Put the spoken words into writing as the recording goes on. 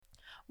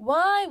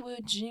Why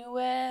would you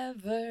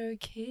ever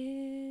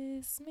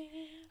kiss me?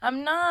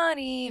 I'm not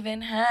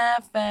even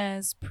half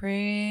as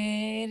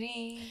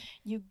pretty.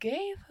 You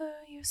gave her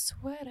your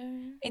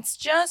sweater, It's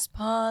just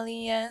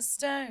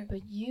polyester.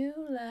 but you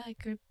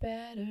like her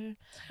better.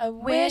 I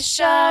Wish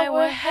I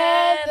were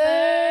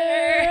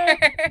Heather.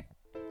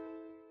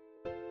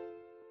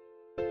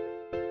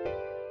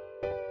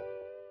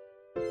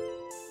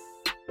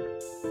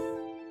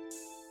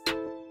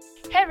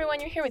 Hey everyone,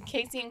 you're here with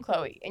Casey and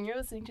Chloe, and you're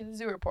listening to the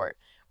Zoo Report.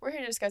 We're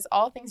here to discuss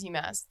all things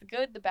UMass, the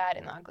good, the bad,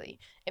 and the ugly.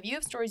 If you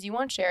have stories you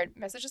want shared,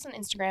 message us on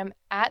Instagram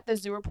at the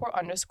Zoo Report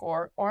 _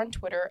 or on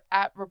Twitter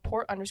at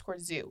report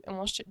 _ zoo, and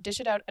we'll dish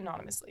it out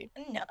anonymously.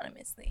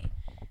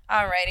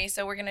 Alrighty,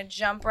 so we're gonna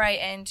jump right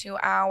into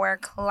our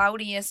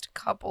cloudiest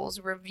couples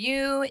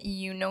review.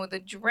 You know the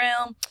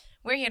drill.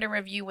 We're here to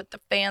review what the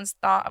fans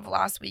thought of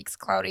last week's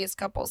cloudiest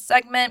couples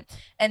segment.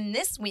 And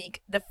this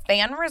week, the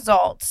fan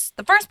results,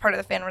 the first part of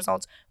the fan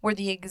results, were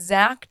the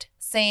exact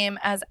same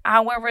as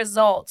our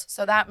results.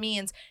 So that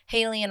means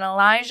Haley and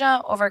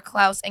Elijah over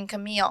Klaus and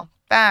Camille.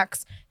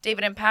 Facts.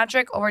 David and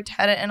Patrick over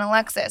Ted and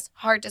Alexis.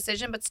 Hard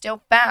decision, but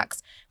still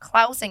facts.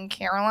 Klaus and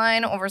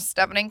Caroline over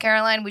Stefan and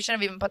Caroline. We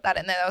shouldn't have even put that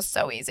in there. That was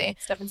so easy.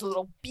 Stefan's a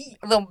little B.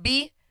 Little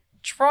B.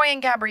 Troy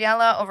and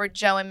Gabriella over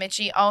Joe and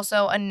Mitchie.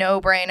 Also a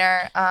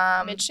no-brainer.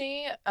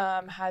 Mitchie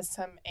has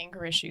some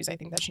anger issues I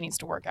think that she needs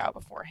to work out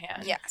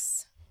beforehand.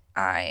 Yes.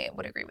 I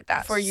would agree with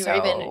that. Before you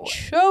even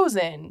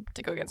chosen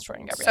to go against Troy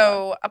and Gabriella.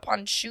 So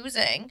upon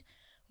choosing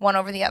one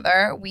over the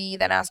other, we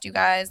then asked you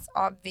guys,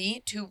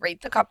 obvi, to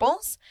rate the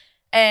couples.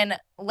 And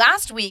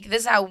last week,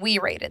 this is how we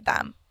rated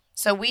them.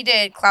 So we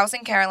did Klaus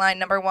and Caroline,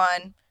 number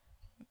 1.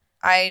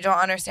 I don't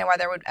understand why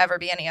there would ever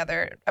be any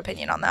other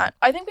opinion on that.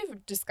 I think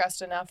we've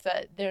discussed enough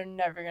that they're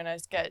never going to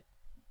get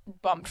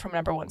bumped from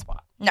number 1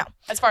 spot. No.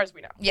 As far as we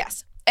know.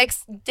 Yes.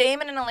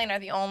 Damon and Elaine are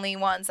the only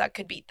ones that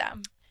could beat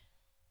them.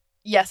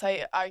 Yes,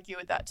 I argue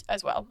with that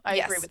as well. I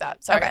agree with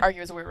that. Sorry, Okay.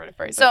 argue is a weird word to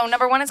phrase. So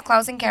number 1 is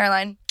Klaus and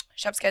Caroline,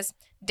 chef's kiss.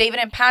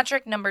 David and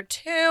Patrick, number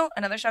 2,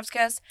 another chef's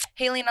kiss.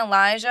 Haley and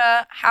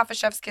Elijah, half a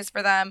chef's kiss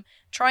for them.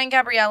 Troy and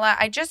Gabriella,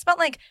 I just felt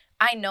like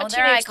I know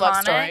they're teenage love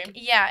iconic. story.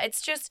 Yeah,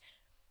 it's just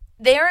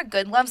they're a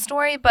good love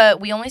story,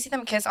 but we only see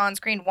them kiss on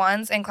screen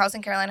once, and Klaus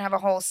and Caroline have a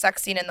whole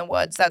sex scene in the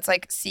woods that's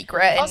like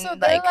secret. Also,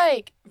 and they're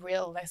like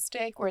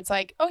realistic, where it's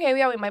like, okay,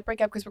 yeah, we might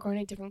break up because we're going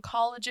to different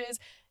colleges.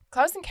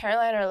 Klaus and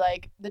Caroline are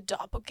like the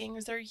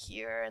doppelgangers are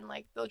here, and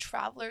like the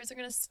travelers are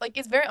gonna like.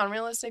 It's very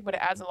unrealistic, but it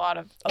adds a lot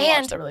to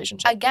the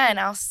relationship. Again,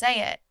 I'll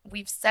say it.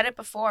 We've said it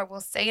before.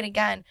 We'll say it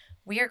again.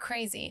 We are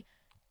crazy.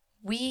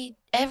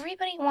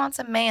 Everybody wants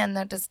a man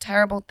that does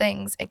terrible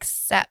things,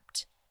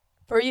 except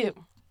for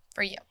you.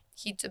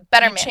 He's a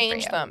better man.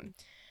 Change for you. them.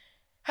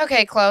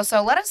 Okay, Chloe.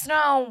 So let us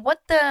know what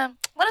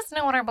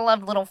our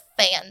beloved little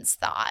fans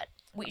thought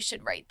we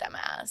should rate them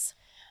as.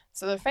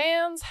 So the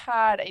fans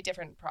had a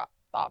different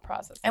thought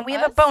process. And we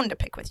have a bone to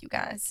pick with you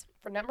guys.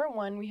 For number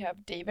 1, we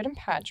have David and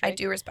Patrick. I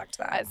do respect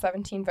that. At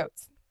 17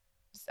 votes.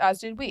 As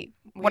did we.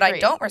 What I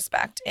don't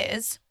respect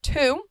is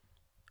 2,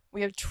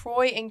 we have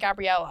Troy and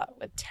Gabriella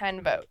with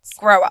 10 votes.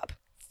 Grow up.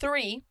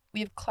 3,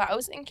 we have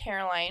Klaus and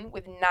Caroline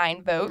with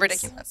 9 votes.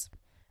 Ridiculous.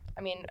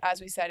 I mean, as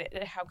we said,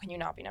 how can you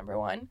not be number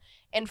 1?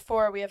 And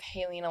 4, we have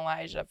Haley and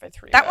Elijah for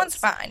 3 That votes. one's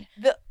fine.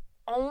 The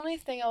only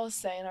thing I'll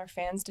say in our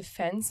fans'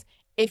 defense,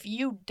 if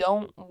you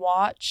don't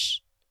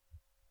watch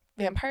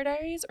Vampire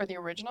Diaries or the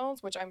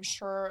originals, which I'm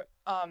sure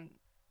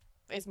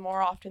is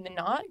more often than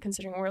not,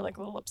 considering we're like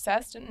a little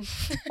obsessed and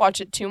watch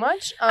it too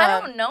much. I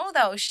don't know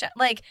though.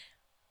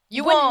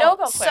 You wouldn't know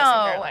about Klaus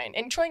and Caroline.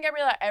 And Troy and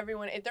Gabriella,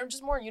 they're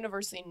just more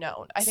universally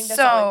known. I think that's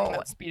the only thing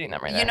that's beating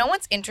them right now. You know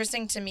what's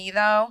interesting to me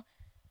though?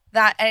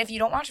 And if you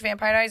don't watch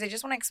Vampire Diaries, I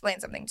just want to explain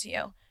something to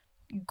you.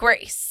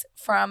 Grace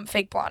from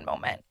Fake Blonde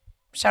Moment.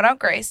 Shout out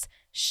Grace.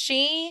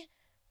 She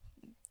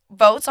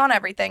votes on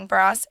everything for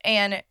us,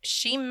 and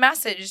she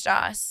messaged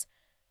us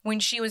when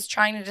she was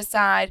trying to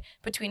decide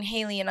between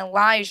Haley and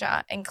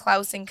Elijah and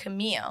Klaus and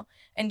Camille.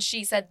 And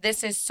she said,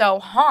 this is so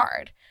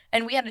hard.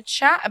 And we had a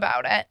chat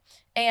about it.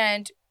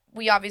 And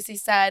we obviously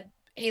said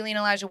Haley and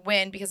Elijah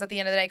win because at the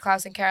end of the day,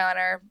 Klaus and Caroline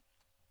are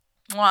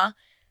mwah.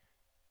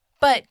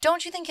 But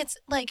don't you think it's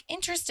like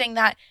interesting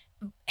that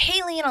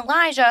Haley and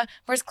Elijah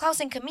versus Klaus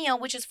and Camille,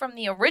 which is from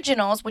the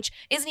originals, which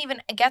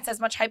gets as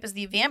much hype as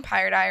the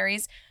Vampire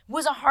Diaries,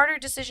 was a harder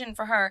decision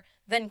for her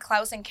than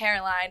Klaus and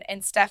Caroline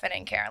and Stefan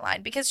and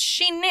Caroline, because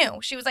she knew.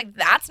 She was like,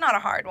 that's not a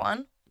hard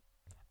one.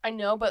 I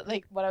know, but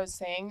like what I was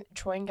saying,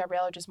 Troy and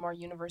Gabriella are just more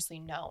universally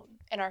known.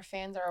 And our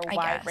fans are a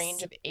wide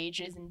range of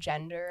ages and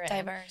gender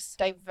and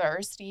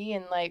diversity.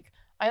 And like,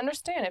 I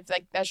understand if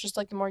like that's just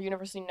like the more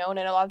universally known.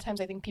 And a lot of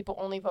times I think people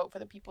only vote for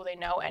the people they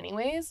know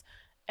anyways.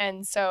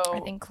 And so I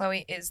think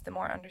Chloe is the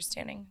more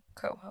understanding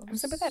co-host. I'm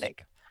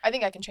sympathetic. I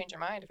think I can change your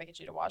mind if I get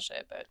you to watch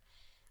it,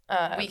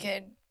 but we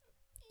could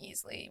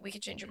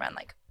change your mind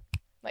like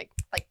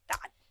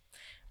that.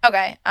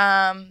 Okay.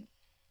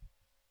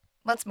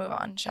 Let's move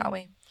on, shall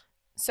we?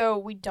 So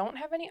we don't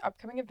have any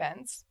upcoming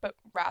events, but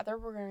rather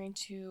we're going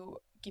to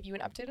give you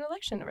an updated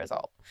election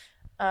result.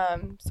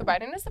 So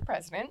Biden is the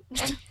president.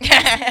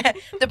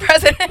 The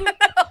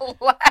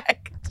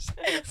president-elect.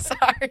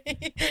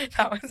 Sorry.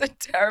 That was a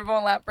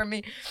terrible laugh for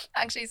me.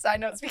 Actually, side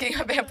note, speaking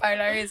of Vampire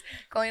Diaries,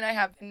 Chloe and I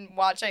have been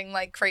watching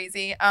like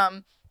crazy.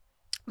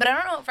 But I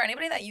don't know, for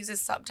anybody that uses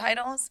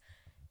subtitles,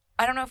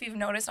 I don't know if you've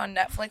noticed on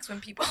Netflix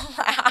when people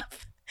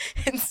laugh,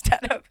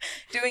 instead of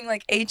doing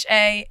like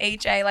H-A,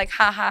 like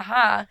ha ha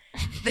ha,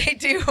 they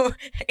do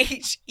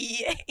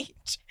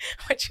H-E-H,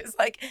 which is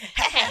like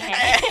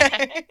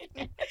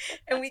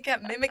and we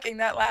kept mimicking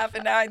that laugh,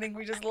 and now I think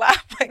we just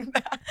laugh like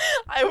that.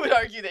 I would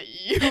argue that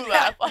you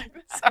laugh like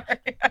that.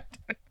 Sorry.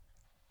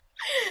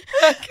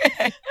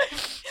 Okay.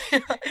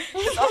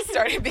 It's all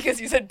started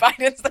because you said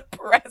Biden's the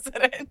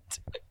president.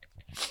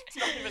 It's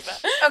not even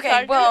that.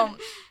 Okay, well,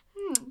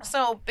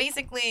 so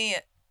basically,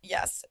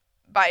 yes,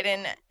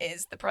 Biden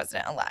is the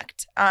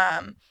president-elect.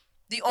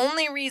 The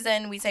only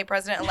reason we say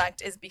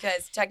president-elect is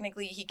because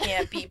technically he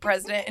can't be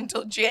president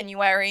until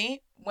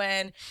January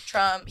when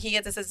he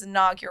gets his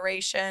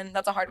inauguration.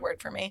 That's a hard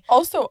word for me.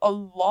 Also, a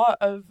lot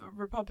of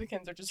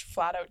Republicans are just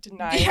flat out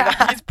denying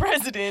that he's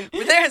president.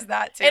 There's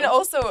that too. And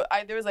also,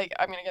 there was like,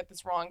 I'm going to get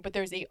this wrong, but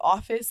there's a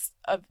office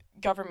of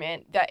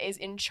government that is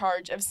in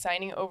charge of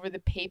signing over the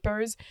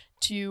papers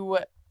to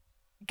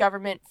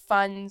government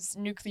funds,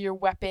 nuclear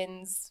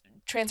weapons,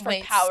 transfer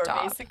power,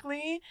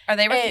 basically. Are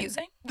they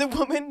refusing? And the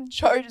woman in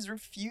charge is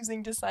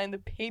refusing to sign the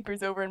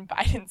papers over in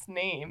Biden's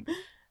name.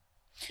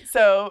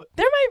 So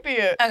there might be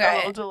a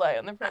little delay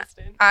on the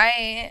president.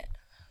 I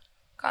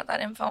got that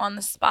info on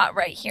the spot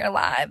right here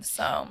live,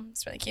 so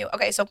it's really cute.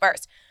 Okay, so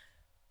first,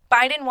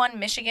 Biden won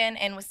Michigan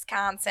and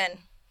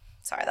Wisconsin.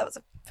 Sorry, that was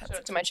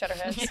offensive to my cheddar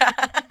heads.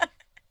 Yeah.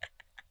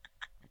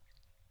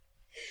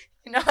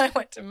 You know, I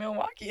went to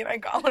Milwaukee and I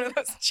got one of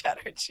those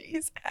cheddar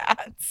cheese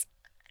hats.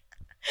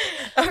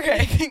 Okay.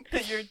 I think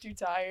that you're too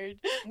tired.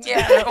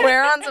 Yeah,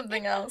 we're on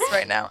something else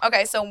right now.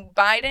 Okay, so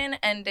Biden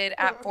ended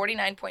at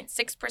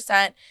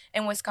 49.6%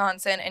 in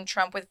Wisconsin and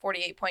Trump with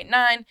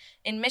 48.9%.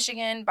 In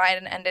Michigan,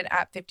 Biden ended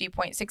at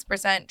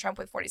 50.6%, Trump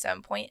with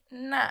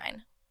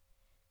 47.9%.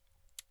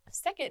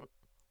 Second,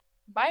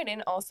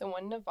 Biden also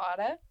won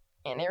Nevada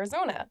and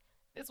Arizona.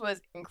 This was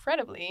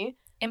incredibly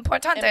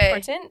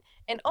important,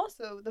 and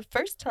also the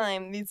first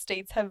time these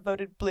states have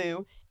voted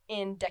blue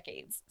in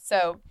decades.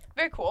 So,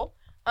 very cool.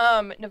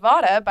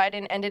 Nevada,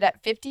 Biden ended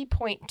at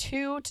 50.2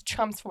 to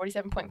Trump's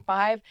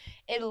 47.5.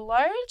 A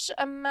large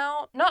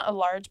amount, not a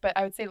large, but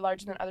I would say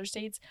larger than other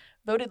states,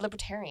 voted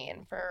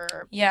Libertarian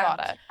for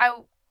Nevada.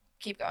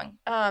 Keep going.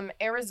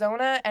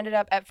 Arizona ended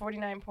up at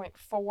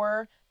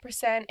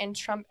 49.4%, and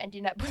Trump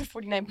ended up with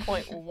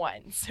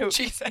 49.1%. So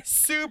Jesus,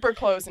 super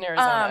close in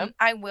Arizona.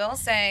 I will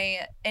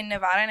say in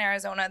Nevada and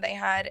Arizona, they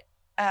had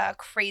a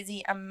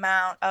crazy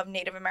amount of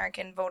Native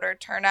American voter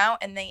turnout,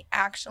 and they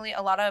actually,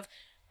 a lot of,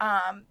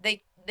 I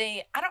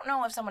don't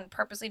know if someone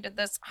purposely did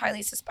this,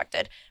 highly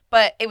suspected,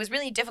 but it was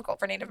really difficult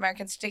for Native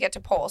Americans to get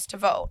to polls to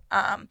vote,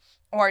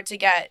 or to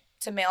get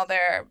to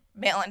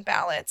mail-in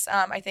ballots.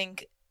 I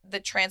think the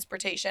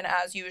transportation,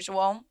 as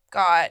usual,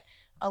 got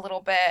a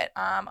little bit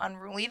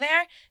unruly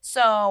there.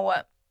 So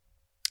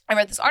I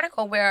read this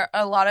article where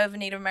a lot of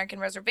Native American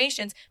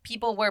reservations,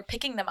 people were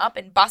picking them up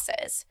in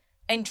buses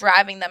and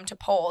driving them to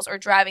polls or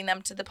driving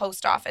them to the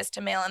post office to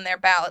mail in their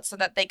ballots so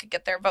that they could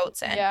get their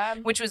votes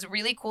in, which was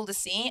really cool to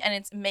see. And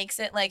it makes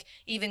it like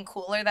even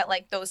cooler that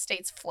like those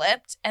states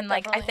flipped. And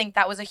like, I think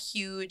that was a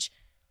huge,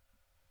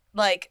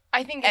 like,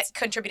 I think it's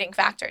contributing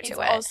factor to it.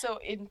 It's also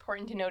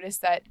important to notice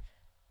that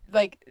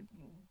like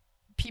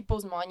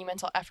people's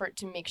monumental effort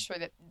to make sure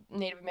that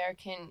Native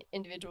American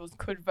individuals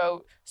could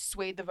vote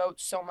swayed the vote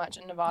so much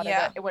in Nevada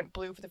that it went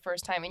blue for the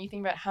first time. And you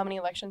think about how many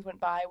elections went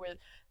by where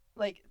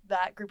like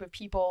that group of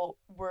people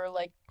were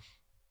like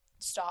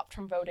stopped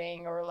from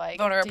voting or like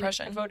voter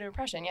oppression,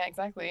 yeah,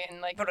 exactly.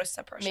 And like voter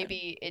suppression.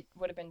 Maybe it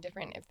would have been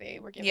different if they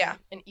were given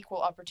an equal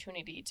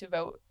opportunity to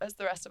vote as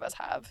the rest of us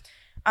have.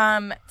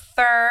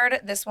 Third,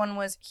 this one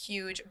was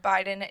huge.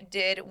 Biden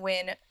did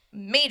win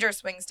major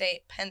swing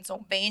state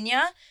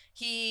Pennsylvania.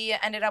 He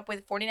ended up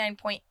with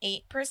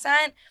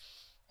 49.8%.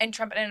 And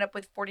Trump ended up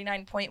with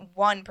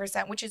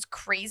 49.1%, which is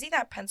crazy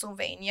that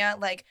Pennsylvania,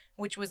 like,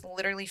 which was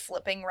literally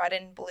flipping red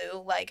and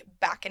blue, like,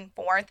 back and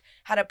forth,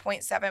 had a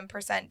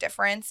 0.7%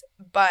 difference,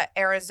 but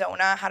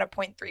Arizona had a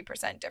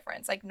 0.3%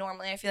 difference. Like,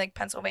 normally I feel like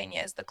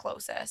Pennsylvania is the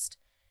closest.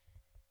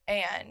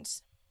 And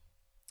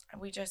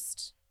we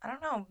just, I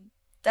don't know,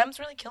 Dems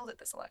really killed it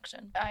this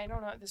election. I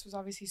don't know. This was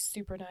obviously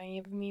super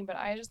naive of me, but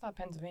I just thought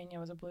Pennsylvania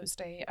was a blue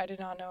state. I did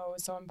not know it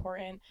was so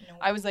important. No.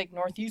 I was like,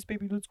 Northeast,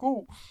 baby, let's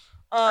go.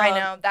 I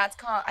know. That's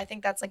called, I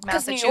think that's like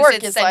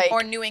Massachusetts like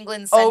or New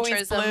England centrism.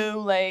 Always blue,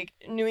 like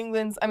New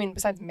England's, I mean,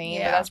 besides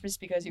Maine, but that's just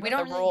because you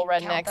got the rural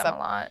rednecks up a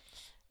lot.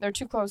 They're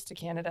too close to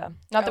Canada.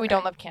 Not that we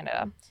don't love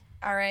Canada.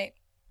 All right.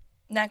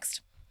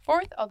 Next.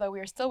 Fourth, although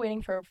we are still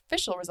waiting for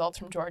official results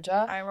from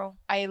Georgia.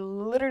 I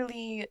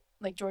literally,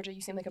 like, Georgia,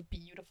 you seem like a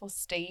beautiful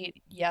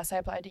state. Yes, I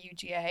applied to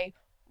UGA.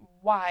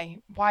 Why?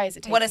 Why is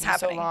it taking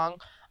so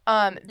long?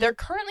 They're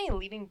currently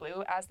leading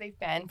blue as they've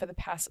been for the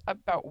past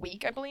about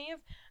week, I believe.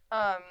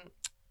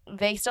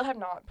 they still have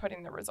not put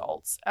in the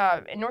results.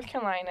 And North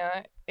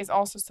Carolina is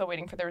also still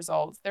waiting for the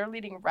results. They're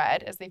leading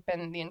red, as they've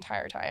been the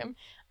entire time.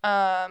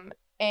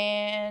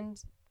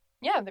 And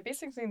yeah,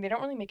 they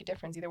don't really make a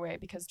difference either way,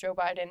 because Joe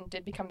Biden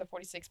did become the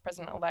 46th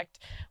president-elect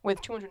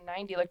with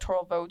 290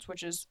 electoral votes,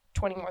 which is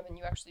 20 more than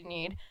you actually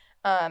need.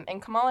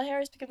 And Kamala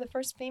Harris became the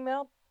first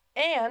female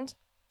and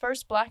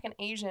first Black and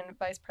Asian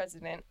vice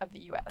president of the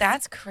U.S.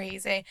 That's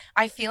crazy.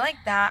 I feel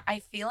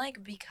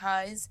like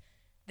because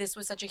this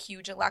was such a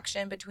huge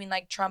election between,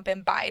 like, Trump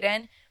and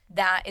Biden,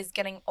 that is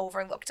getting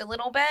overlooked a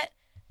little bit.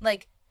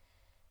 Like,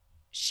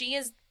 she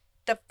is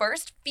the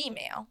first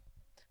female,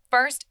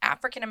 first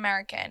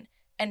African-American,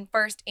 and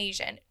first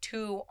Asian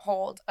to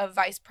hold a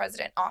vice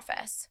president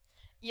office.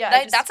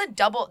 Yeah. That's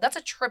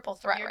a triple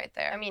threat right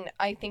there. I mean,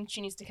 I think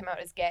she needs to come out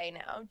as gay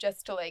now,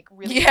 just to, like,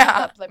 really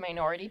up the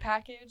minority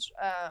package.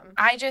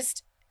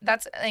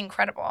 That's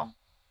incredible.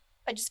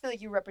 I just feel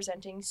like you're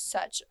representing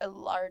such a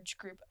large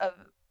group of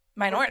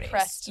minorities.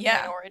 Oppressed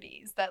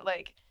minorities that,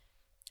 like...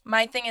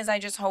 My thing is, I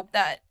just hope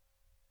that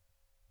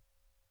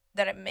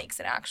it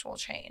makes an actual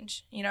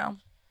change, you know?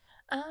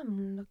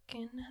 I'm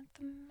looking at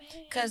the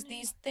man. Because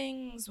these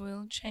things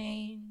will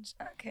change.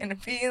 I can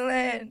feel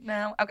it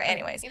now. Okay,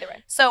 anyways. Either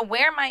way. So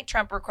where might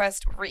Trump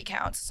request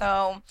recount?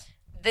 So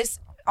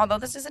although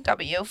this is a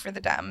W for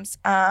the Dems,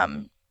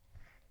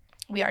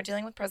 we are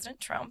dealing with President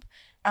Trump.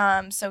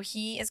 So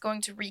he is going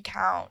to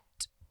recount.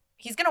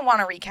 He's going to want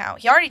to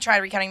recount. He already tried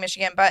recounting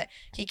Michigan, but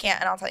he can't,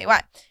 and I'll tell you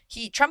why.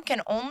 Trump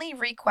can only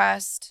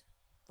request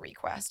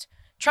recounts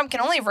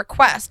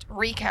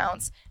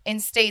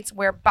in states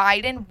where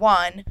Biden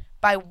won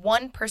by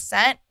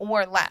 1%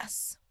 or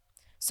less.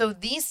 So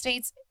these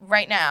states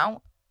right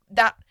now,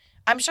 that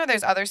I'm sure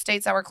there's other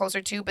states that were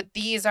closer to, but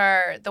these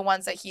are the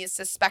ones that he is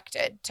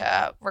suspected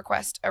to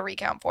request a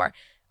recount for,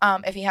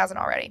 if he hasn't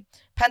already.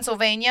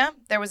 Pennsylvania,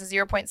 there was a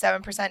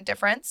 0.7%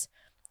 difference.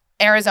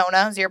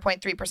 Arizona,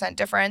 0.3%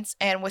 difference.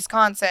 And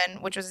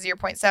Wisconsin, which was a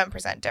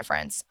 0.7%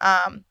 difference.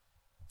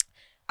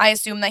 I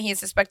assume that he is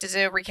suspected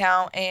to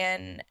recount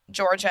in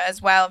Georgia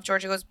as well, if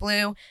Georgia goes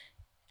blue.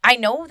 I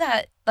know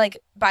that, like,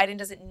 Biden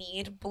doesn't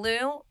need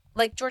blue,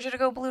 like, Georgia to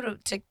go blue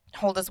to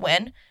hold his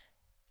win.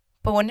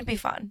 But wouldn't it be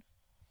fun?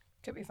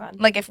 Could be fun.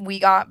 Like, if we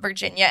got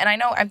Virginia, and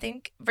I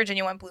think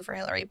Virginia went blue for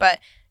Hillary, but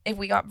if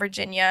we got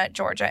Virginia,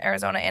 Georgia,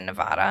 Arizona, and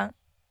Nevada,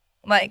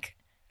 like,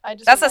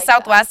 that's the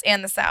Southwest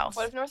and the South.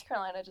 What if North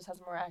Carolina just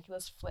has a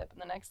miraculous flip in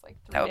the next, like,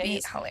 3 days? That would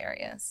be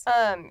hilarious.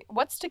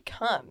 What's to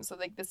come? So,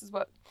 like, this is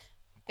what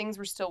things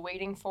we're still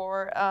waiting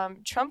for.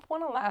 Trump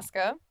won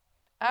Alaska,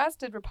 as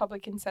did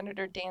Republican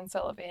Senator Dan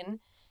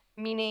Sullivan,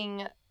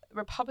 meaning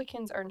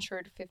Republicans are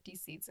ensured 50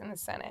 seats in the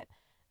Senate.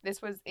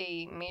 This was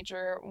a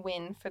major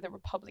win for the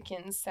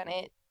Republican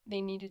Senate.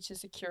 They needed to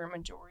secure a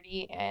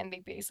majority, and they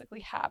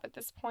basically have at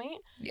this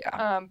point.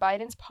 Yeah.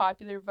 Biden's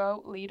popular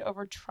vote lead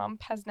over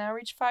Trump has now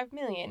reached 5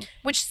 million.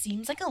 Which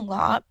seems like a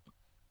lot,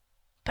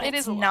 but it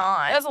is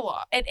not. That's a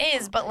lot. It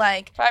is, but,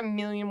 like... 5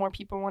 million more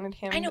people wanted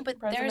him. I know, but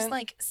president. There's,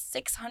 like,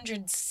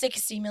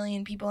 660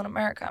 million people in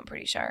America, I'm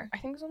pretty sure. I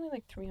think there's only,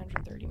 like,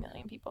 330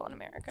 million people in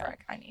America.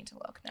 Frick, I need to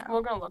look now.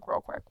 We're going to look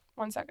real quick.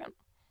 1 second.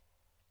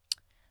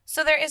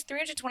 So there is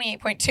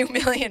 328.2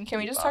 million people. Can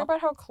we just talk about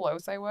how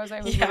close I was?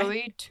 I was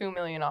literally 2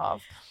 million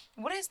off.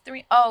 What is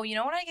 3? Oh, you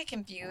know what I get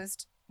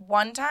confused?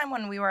 One time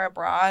when we were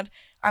abroad,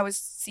 I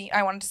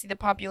wanted to see the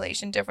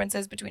population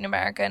differences between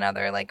America and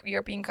other, like,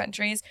 European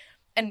countries.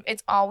 And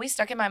it's always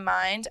stuck in my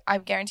mind. I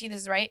guarantee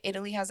this is right.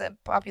 Italy has a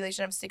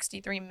population of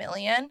 63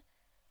 million.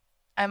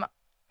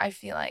 I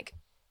feel like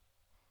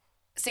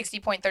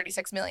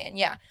 60.36 million.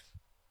 Yeah.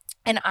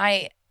 And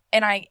I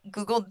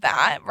Googled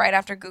that right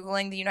after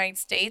Googling the United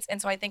States.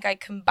 And so I think I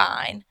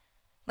combine,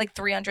 like,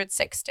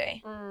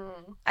 360.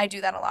 I do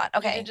that a lot.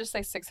 Okay. You did just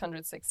say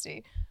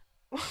 660.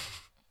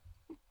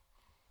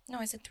 No,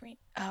 I said 3.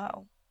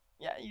 Oh.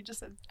 Yeah, you just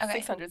said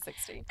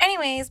 660.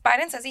 Anyways,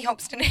 Biden says he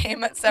hopes to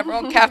name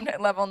several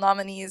cabinet-level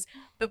nominees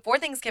before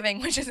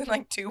Thanksgiving, which is in,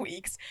 like, 2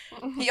 weeks.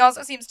 He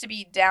also seems to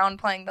be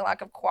downplaying the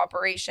lack of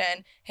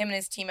cooperation him and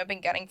his team have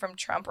been getting from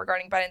Trump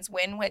regarding Biden's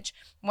win, which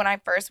when I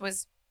first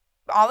was...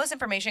 All this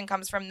information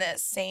comes from the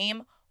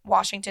same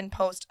Washington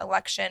Post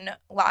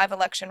live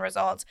election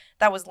results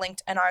that was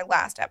linked in our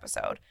last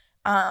episode.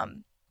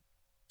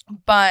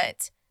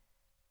 But...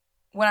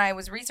 when I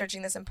was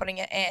researching this and putting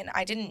it in,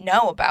 I didn't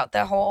know about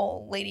the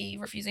whole lady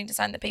refusing to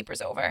sign the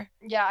papers over.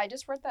 Yeah, I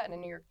just read that in a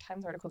New York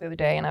Times article the other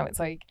day, and I was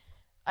like,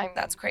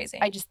 that's crazy.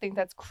 I just think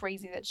that's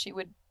crazy that she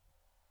would...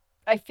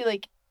 I feel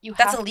like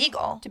that's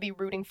illegal to be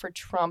rooting for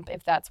Trump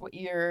if that's what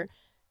you're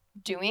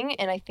doing,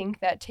 and I think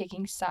that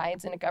taking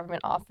sides in a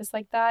government office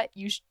like that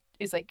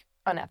is, like,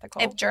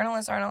 unethical. If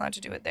journalists aren't allowed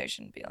to do it, they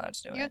shouldn't be allowed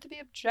to do it. You have to be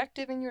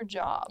objective in your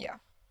job. Yeah.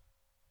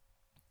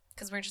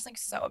 Because we're just, like,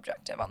 so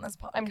objective on this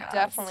podcast. I'm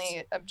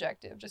definitely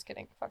objective. Just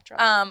kidding. Fuck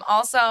Trump.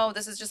 Also,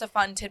 this is just a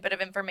fun tidbit of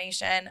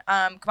information.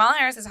 Kamala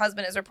Harris's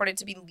husband is reported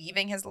to be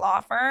leaving his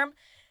law firm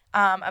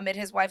amid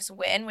his wife's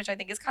win, which I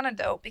think is kind of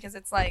dope because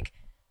it's like,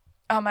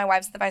 My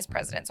wife's the vice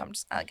president, so I'm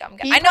just like,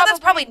 I know that's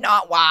probably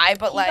not why,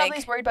 but he probably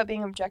is worried about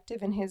being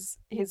objective in his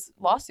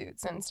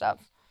lawsuits and stuff.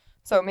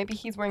 So maybe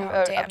he's worrying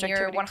about objectivity.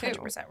 You're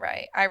 100%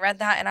 right. I read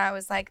that and I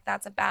was like,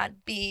 that's a bad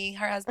B.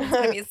 Her husband's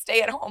gonna be a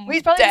stay-at-home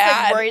He's probably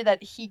just like worried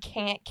that he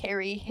can't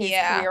carry his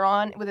career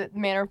on with a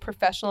manner of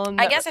professional.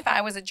 I guess if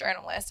I was a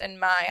journalist and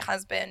my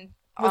husband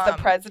was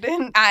the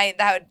president,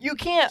 you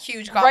can't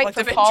huge write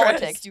for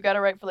politics. You got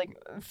to write for like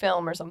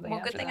film or something.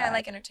 Well, good thing I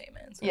like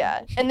entertainment. So.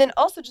 Yeah, and then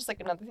also just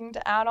like another thing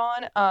to add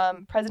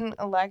on,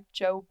 President-elect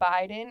Joe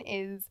Biden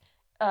is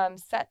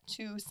set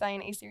to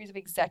sign a series of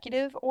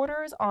executive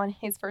orders on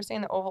his first day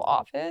in the Oval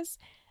Office.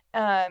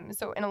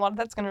 So, and a lot of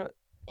that's going to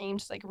aim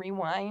to like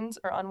rewind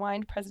or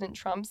unwind President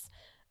Trump's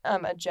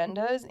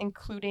agendas,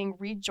 including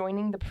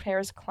rejoining the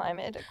Paris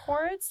Climate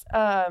Accords,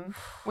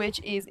 which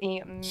is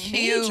a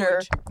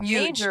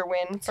major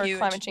win for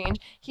climate change.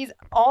 He's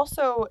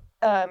also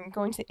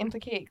going to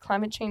implicate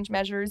climate change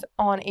measures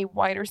on a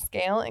wider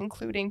scale,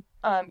 including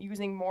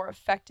using more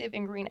effective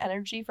and green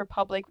energy for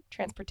public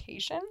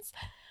transportations.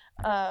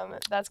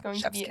 That's going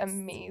to be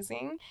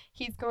amazing.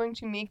 He's going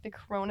to make the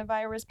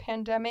coronavirus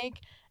pandemic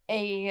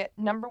a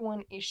number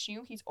one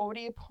issue. He's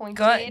already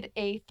appointed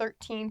a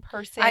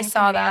 13-person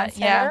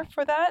center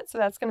for that, so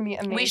that's going to be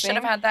amazing. We should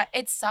have had that.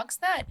 It sucks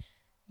that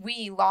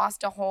we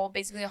lost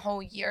basically a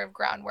whole year of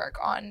groundwork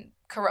on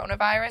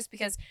coronavirus,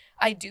 because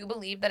I do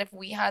believe that if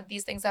we had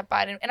these things that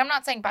Biden, and I'm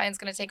not saying Biden's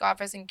going to take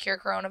office and cure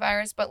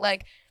coronavirus, but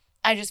like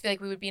I just feel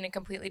like we would be in a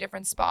completely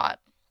different spot.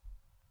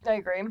 I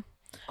agree.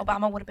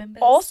 Obama would have been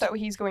best. Also,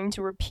 he's going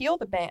to repeal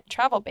the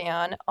travel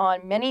ban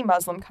on many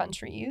Muslim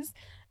countries.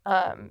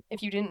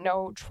 If you didn't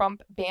know,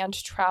 Trump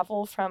banned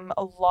travel from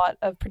a lot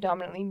of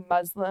predominantly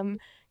Muslim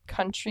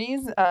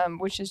countries,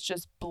 which is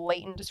just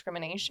blatant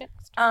discrimination.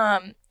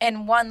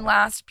 And one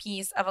last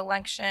piece of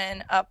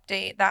election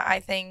update that I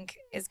think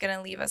is going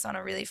to leave us on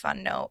a really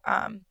fun note.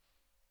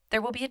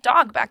 There will be a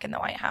dog back in the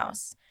White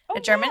House.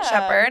 A German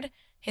Shepherd.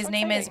 His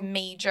name is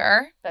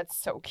Major. That's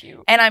so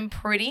cute. And I'm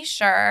pretty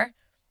sure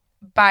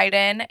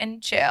Biden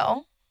and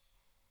Joe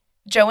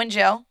and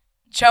Joe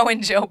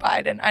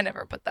Biden. I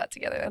never put that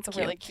together. That's a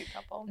really cute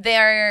couple.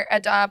 They're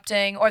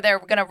adopting, or they're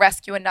going to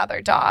rescue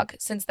another dog,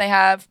 since they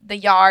have the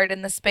yard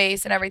and the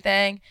space and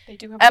everything. They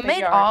do have a big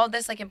yard. All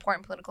this like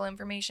important political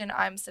information,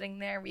 I'm sitting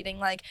there reading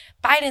like,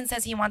 Biden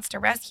says he wants to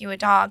rescue a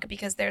dog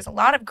because there's a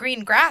lot of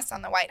green grass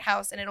on the White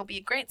House and it'll be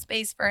a great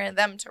space for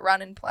them to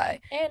run and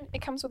play. And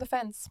it comes with a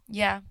fence.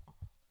 Yeah.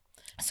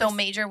 So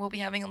Major will be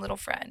having a little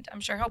friend. I'm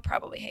sure he'll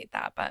probably hate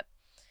that, but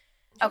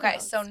okay,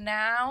 so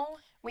now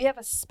we have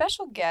a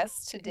special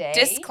guest today.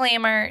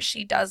 Disclaimer,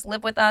 she does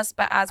live with us,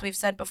 but as we've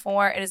said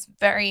before, it is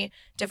very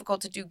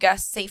difficult to do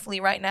guests safely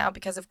right now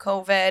because of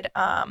COVID.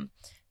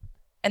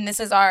 And this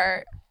is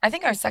our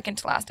second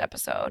to last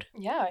episode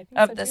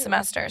of the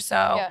semester. So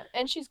yeah,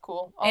 and she's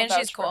cool.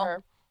 She's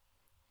cool.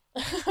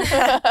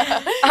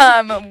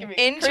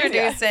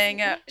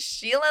 Introducing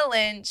Sheila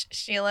Lynch.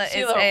 Sheila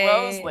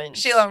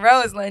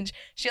Rose Lynch.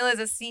 Sheila is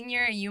a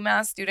senior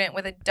UMass student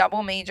with a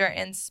double major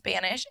in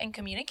Spanish and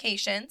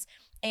communications,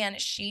 and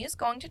she is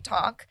going to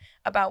talk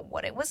about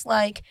what it was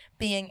like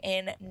being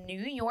in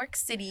New York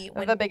City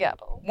the Big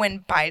Apple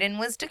when Biden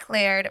was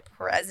declared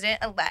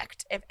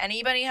president-elect. If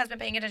anybody has been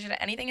paying attention to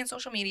anything in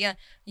social media,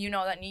 you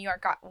know that New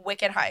York got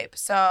wicked hype.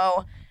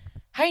 So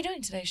how are you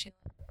doing today, Sheila?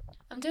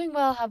 I'm doing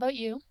well. How about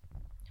you?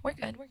 We're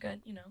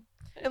good, you know.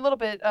 A little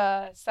bit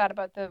sad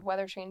about the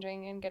weather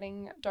changing and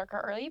getting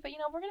darker early, but,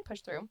 we're going to push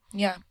through.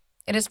 Yeah.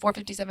 It is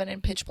 4:57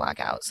 and pitch black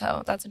out,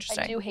 so that's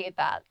interesting. I do hate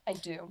that. I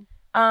do.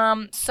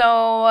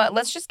 So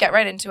let's just get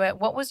right into it.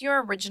 What was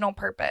your original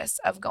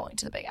purpose of going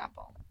to the Big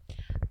Apple?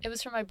 It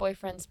was for my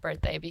boyfriend's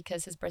birthday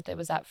because his birthday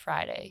was that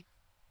Friday.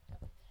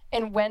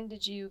 And when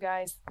did you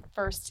guys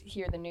first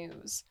hear the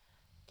news?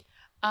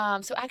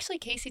 So actually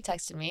Casey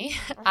texted me.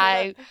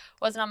 I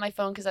wasn't on my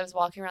phone because I was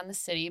walking around the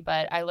city,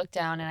 but I looked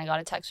down and I got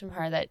a text from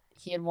her that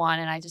he had won,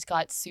 and I just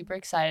got super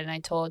excited, and I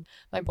told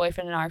my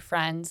boyfriend and our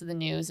friends the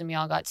news, and we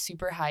all got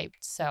super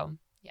hyped. So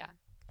yeah.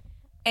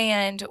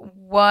 And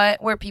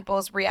what were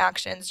people's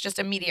reactions, just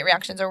immediate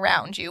reactions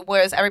around you?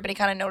 Was everybody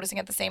kind of noticing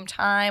at the same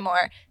time,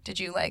 or did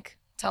you like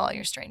tell all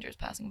your strangers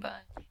passing by?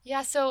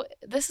 Yeah, so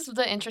this is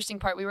the interesting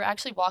part. We were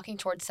actually walking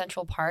towards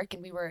Central Park,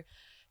 and we were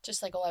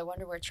just like, oh, I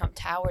wonder where Trump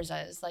Towers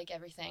is, like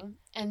everything.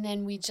 And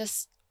then we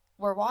just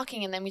were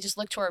walking, and then we just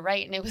looked to our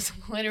right, and it was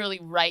literally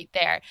right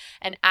there.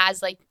 And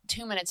as like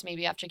 2 minutes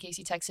maybe after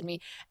Casey texted me,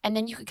 and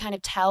then you could kind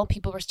of tell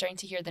people were starting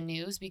to hear the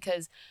news,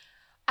 because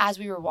as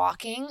we were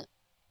walking,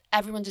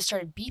 everyone just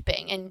started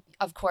beeping. And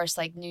of course,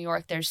 like New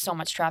York, there's so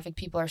much traffic.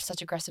 People are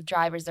such aggressive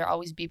drivers. They're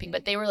always beeping,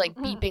 but they were like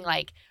beeping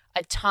like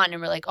a ton.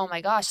 And we're like, oh my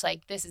gosh,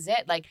 like this is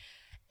it. Like,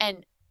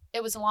 and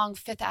it was along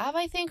Fifth Ave,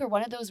 I think, or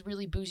one of those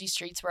really bougie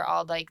streets where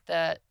all like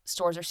the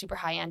stores are super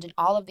high end, and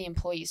all of the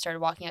employees started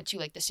walking out too.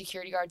 Like the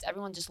security guards,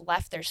 everyone just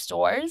left their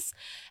stores,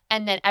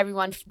 and then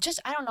everyone just,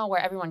 I don't know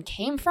where everyone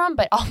came from,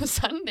 but all of a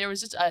sudden there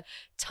was just a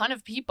ton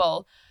of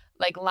people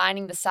like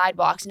lining the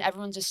sidewalks, and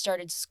everyone just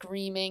started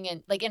screaming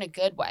and like in a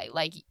good way,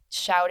 like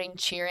shouting,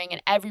 cheering,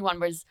 and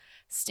everyone was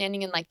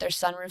standing in like their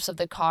sunroofs of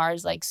the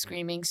cars, like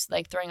screaming,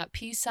 like throwing up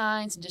peace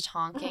signs and just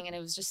honking, and it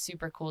was just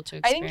super cool to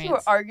experience. I think you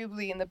were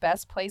arguably in the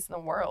best place in the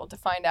world to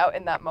find out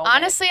in that moment.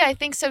 Honestly, I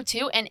think so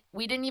too, and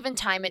we didn't even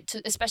time it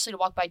to, especially to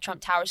walk by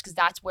Trump Towers, because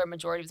that's where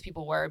majority of the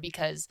people were,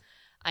 because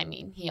I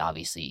mean, he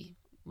obviously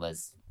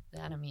was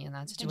the enemy in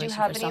that situation. Did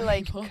you have any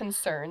like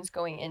concerns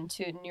going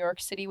into New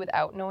York City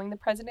without knowing the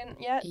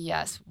president yet?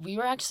 Yes, we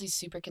were actually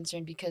super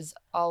concerned because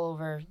all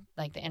over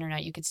like the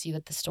internet you could see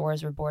that the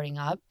stores were boarding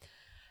up.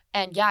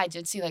 And yeah, I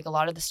did see like a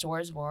lot of the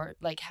stores were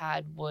like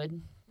had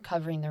wood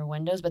covering their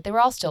windows, but they were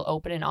all still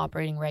open and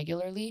operating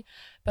regularly.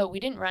 But we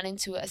didn't run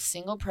into a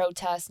single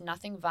protest,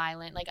 nothing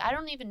violent. Like I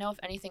don't even know if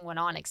anything went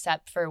on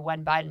except for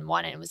when Biden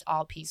won and it was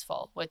all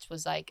peaceful, which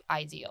was like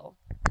ideal.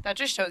 That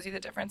just shows you the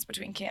difference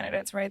between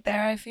candidates right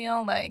there, I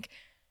feel. Like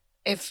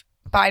if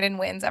Biden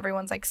wins,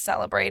 everyone's like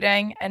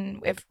celebrating,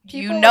 and if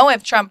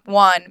if Trump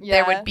won,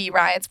 there would be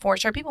riots for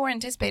sure. People were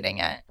anticipating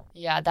it.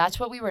 Yeah, that's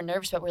what we were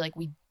nervous about. We're like,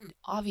 we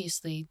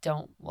obviously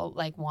don't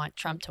like want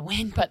Trump to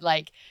win, but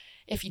like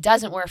if he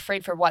doesn't, we're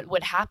afraid for what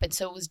would happen.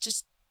 So it was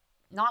just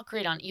not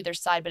great on either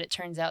side, but it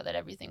turns out that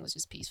everything was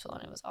just peaceful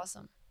and it was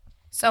awesome.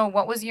 So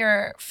what was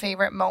your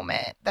favorite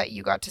moment that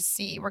you got to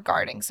see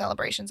regarding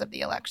celebrations of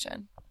the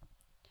election?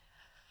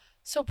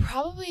 So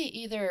probably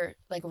either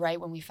like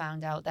right when we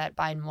found out that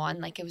Biden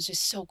won, like it was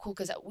just so cool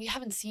because we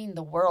haven't seen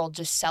the world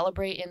just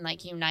celebrate and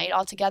like unite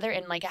all together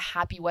in like a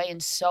happy way in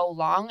so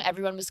long.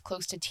 Everyone was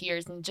close to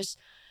tears and just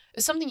it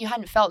was something you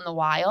hadn't felt in a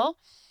while.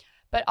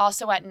 But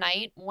also at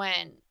night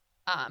when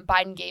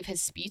Biden gave his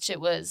speech,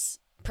 it was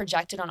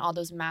projected on all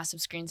those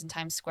massive screens in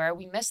Times Square.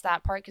 We missed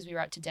that part because we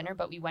were out to dinner,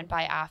 but we went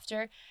by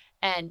after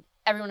and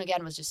everyone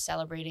again was just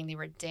celebrating. They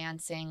were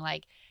dancing,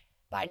 like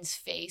Biden's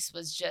face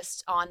was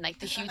just on like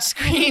the huge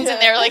screens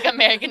and they were like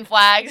American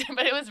flags,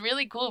 but it was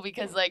really cool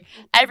because like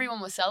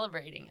everyone was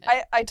celebrating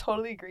it. I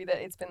totally agree that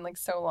it's been like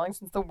so long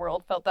since the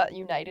world felt that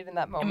united in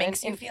that moment. It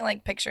makes you feel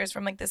like pictures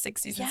from like the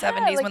 60s and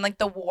 70s like, when like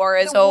the war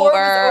is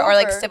over or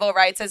like civil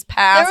rights has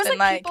passed. There was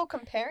like people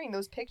comparing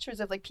those pictures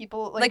of like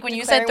people like when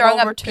you said throwing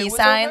up peace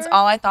signs,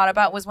 all I thought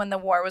about was when the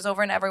war was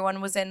over and everyone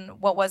was in,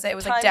 what was it? It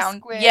was like down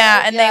Square,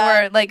 and they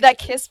were like that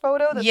kiss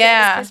photo, the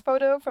kiss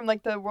photo from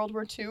like the World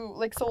War II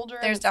like soldier.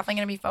 There's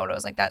definitely gonna be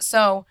photos like that.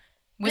 So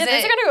those are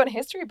gonna go in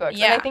history books.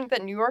 Yeah. And I think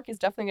that New York is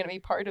definitely gonna be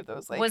part of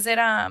those. Like, was it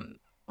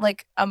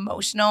like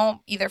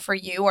emotional either for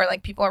you or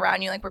like people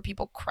around you? Like were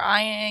people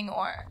crying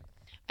or?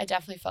 I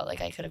definitely felt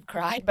like I could have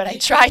cried, but I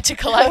tried to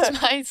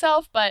collect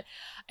myself. But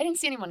I didn't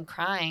see anyone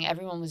crying.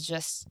 Everyone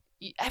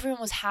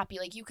was happy.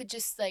 Like you could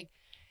just like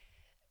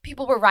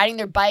people were riding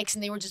their bikes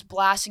and they were just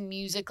blasting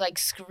music, like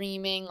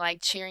screaming,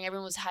 like cheering.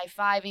 Everyone was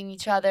high-fiving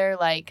each other.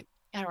 Like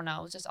I don't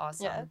know, it was just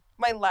awesome. Yeah.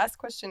 My last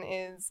question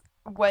is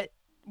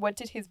what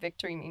did his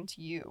victory mean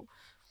to you?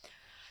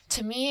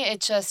 To me,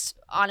 it just,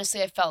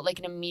 honestly, I felt like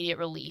an immediate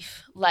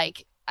relief.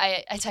 Like,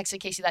 I texted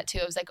Casey that too.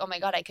 I was like, oh my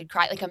God, I could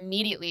cry. Like,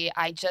 immediately,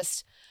 I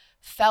just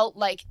felt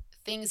like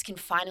things can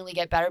finally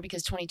get better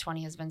because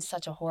 2020 has been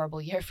such a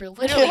horrible year for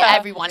literally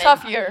everyone.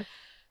 Tough year.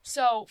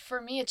 So, for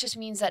me, it just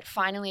means that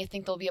finally I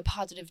think there'll be a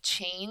positive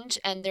change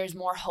and there's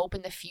more hope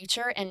in the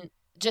future. And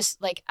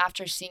just, like,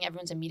 after seeing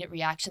everyone's immediate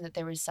reaction that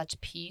there was such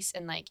peace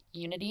and, like,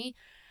 unity,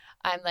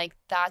 I'm like,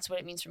 that's what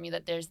it means for me,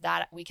 that there's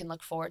that we can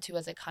look forward to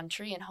as a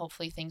country, and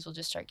hopefully things will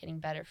just start getting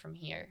better from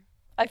here.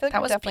 I feel like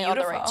that was definitely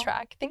beautiful. On the right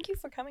track. Thank you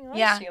for coming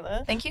on,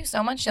 Sheila. Thank you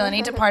so much, Sheila.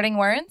 Any departing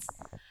words?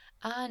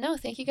 No,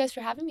 thank you guys for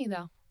having me,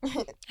 though.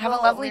 Have a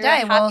lovely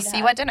day. We'll see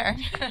you at dinner.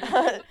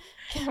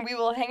 We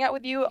will hang out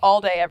with you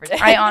all day, every day.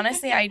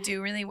 I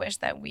do really wish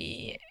that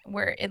we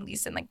were at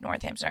least in like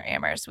Northampton or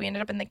Amherst. We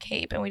ended up in the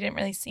Cape and we didn't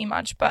really see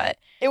much, but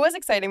it was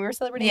exciting. We were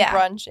celebrating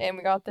brunch and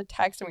we got the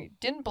text and we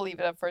didn't believe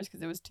it at first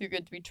because it was too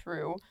good to be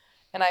true.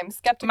 And I'm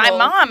skeptical. My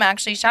mom,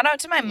 actually. Shout out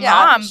to my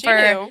mom for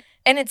knew.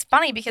 And it's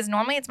funny because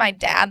normally it's my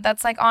dad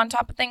that's like on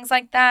top of things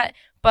like that.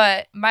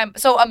 But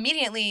so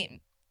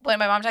immediately when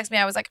my mom texted me,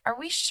 I was like, "Are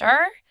we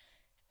sure?"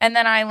 And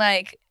then I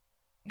like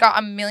got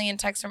a million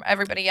texts from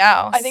everybody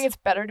else. I think it's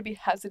better to be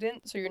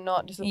hesitant so you're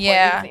not disappointed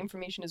if the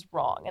information is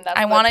wrong. And that's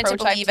I wanted to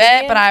believe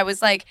it, but I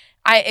was like,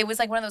 it was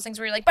like one of those things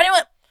where you're like, but anyway.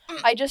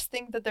 I just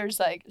think that there's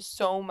like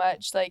so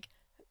much like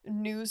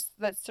news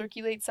that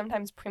circulates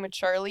sometimes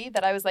prematurely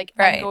that I was like,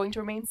 I'm going to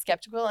remain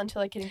skeptical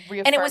until I can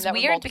reaffirm. And it was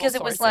weird because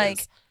it was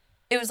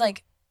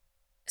like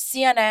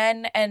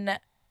CNN and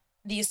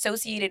the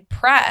Associated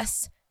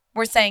Press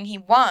were saying he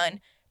won,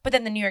 but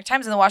then the New York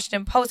Times and the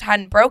Washington Post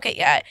hadn't broke it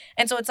yet.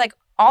 And so it's like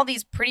all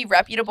these pretty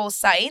reputable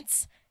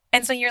sites.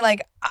 And so you're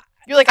like,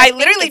 I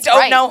literally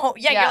don't know who,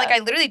 you're like, I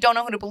literally don't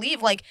know who to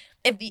believe. Like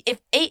if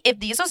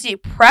the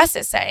Associated Press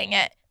is saying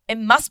it, it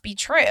must be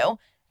true.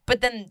 But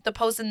then the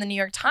Post and the New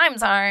York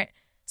Times aren't.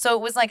 So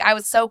it was like, I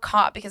was so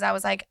caught because I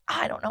was like,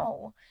 I don't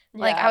know.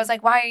 Like, I was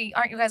like, why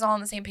aren't you guys all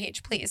on the same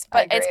page, please?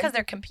 But it's because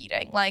they're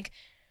competing. Like,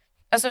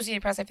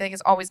 Associated Press, I feel like,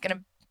 is always going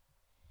to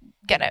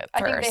get it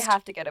first. I think they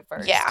have to get it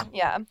first. Yeah.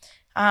 Yeah.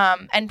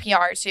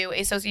 NPR too.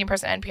 Associated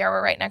Press and NPR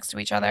were right next to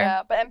each other.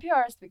 Yeah, but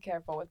NPR has to be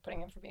careful with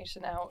putting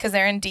information out. Because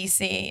they're in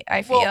D.C.,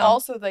 I feel. Well,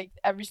 also, like,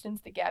 ever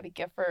since the Gabby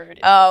Gifford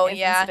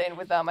incident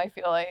with them, I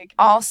feel like.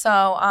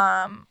 Also,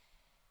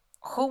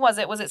 who was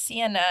it? Was it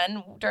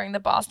CNN during the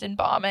Boston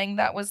bombing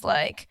that was,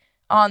 like,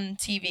 on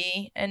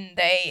TV? And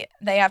they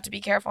have to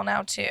be careful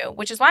now, too.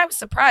 Which is why I was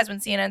surprised when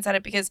CNN said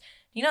it, because,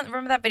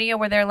 remember that video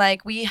where they're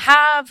like, we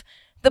have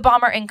the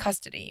bomber in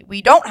custody.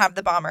 We don't have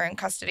the bomber in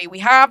custody. We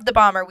have the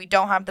bomber. We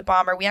don't have the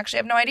bomber. We actually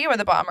have no idea where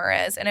the bomber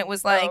is. And it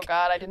was like, oh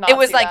God, I did not. It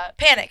was see like that.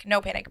 panic,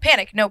 no panic,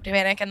 panic, no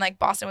panic, and like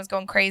Boston was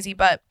going crazy.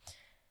 But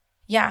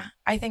yeah,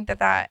 I think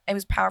that it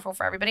was powerful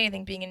for everybody. I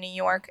think being in New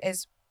York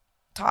is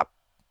top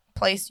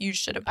place you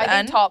should have been.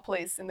 I think top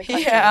place in the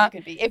country you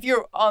could be if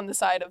you're on the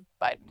side of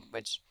Biden,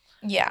 which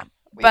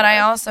but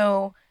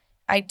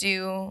I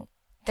do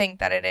think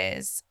that it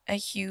is a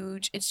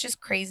huge. It's just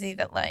crazy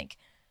that like.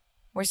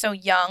 We're so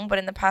young, but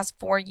in the past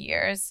 4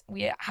 years,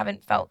 we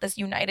haven't felt this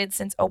united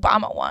since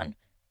Obama won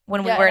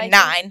when we were 9.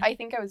 I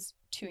think I was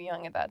too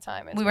young at that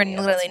time. We were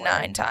literally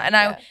 9 times.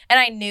 And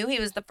I knew he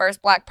was the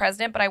first Black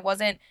president, but I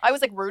wasn't. I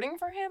was like rooting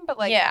for him, but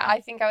like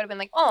I think I would have been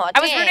like, oh, dang, I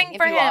was rooting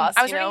for him. Lost,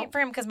 I was rooting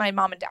for him because my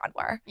mom and dad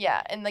were.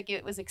 Yeah, and like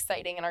it was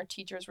exciting, and our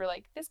teachers were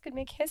like, this could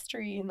make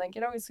history, and like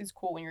it always is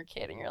cool when you're a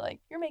kid and you're like,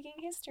 you're making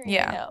history.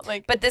 Yeah, now.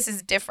 Like, but this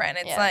is different.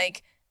 It's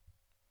like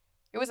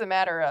it was a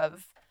matter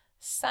of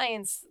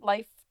science,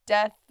 life,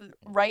 death,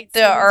 rights,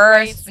 the earth,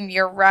 rights, and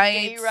your rights,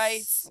 gay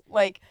rights,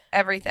 like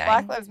everything.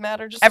 Black Lives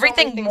Matter, just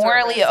everything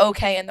morally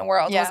okay in the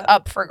world was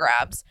up for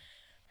grabs.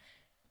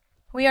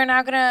 We are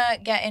now gonna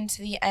get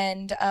into the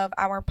end of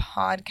our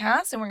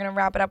podcast, and we're gonna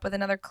wrap it up with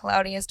another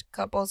Cloudiest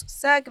Couples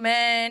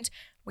segment.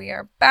 We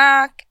are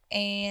back,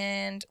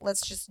 and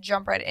let's just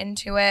jump right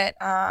into it.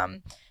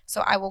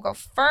 So I will go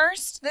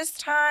first this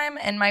time,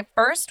 and my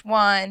first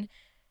one.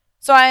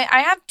 So I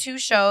have 2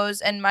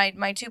 shows, and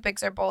my 2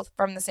 picks are both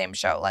from the same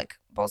show, like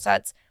both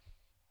sets.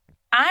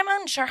 I'm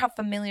unsure how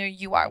familiar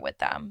you are with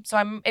them, so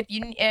I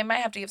might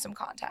have to give some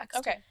context.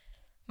 Okay.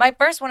 My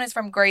first one is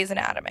from Grey's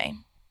Anatomy.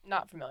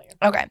 Not familiar.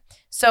 Okay,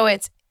 so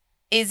it's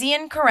Izzy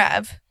and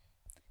Karev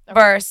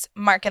versus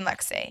Mark and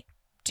Lexi.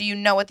 Do you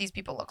know what these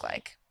people look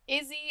like?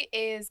 Izzy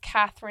is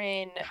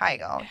Katherine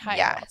Heigl.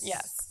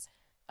 Yes.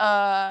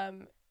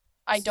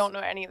 I don't know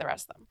any of the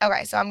rest of them.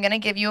 Okay, so I'm gonna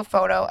give you a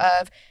photo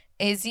of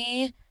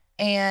Izzy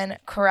and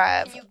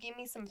Karev. Can you give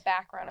me some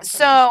background information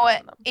So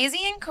on them? Izzy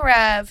and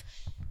Karev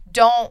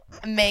don't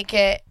make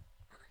it.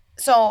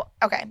 So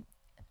okay,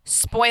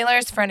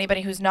 spoilers for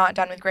anybody who's not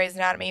done with Grey's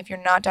Anatomy. If you're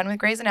not done with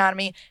Grey's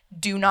Anatomy,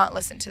 do not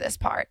listen to this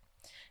part.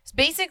 So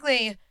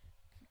basically,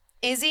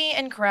 Izzy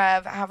and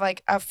Karev have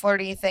like a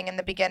flirty thing in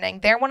the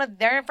beginning.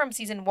 They're from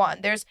season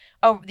 1.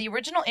 The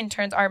original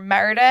interns are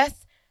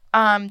Meredith,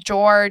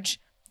 George,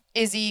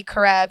 Izzy,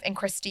 Karev, and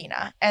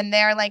Christina. And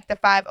they're like the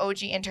 5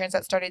 OG interns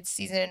that started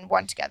season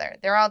 1 together.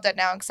 They're all dead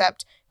now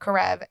except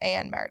Karev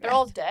and Meredith. They're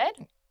all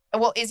dead?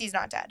 Well, Izzy's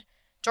not dead.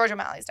 George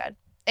O'Malley's dead.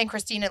 And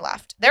Christina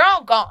left. They're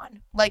all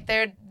gone. Like,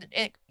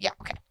 okay.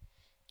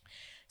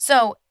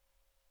 So,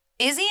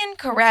 Izzy and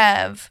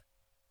Karev,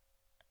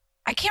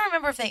 I can't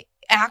remember if they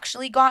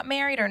actually got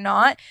married or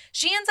not.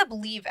 She ends up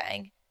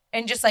leaving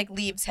and just like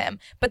leaves him.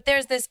 But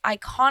there's this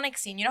iconic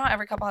scene. You know how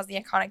every couple has the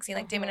iconic scene,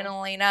 like Damon and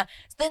Elena.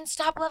 Then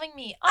stop loving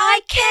me.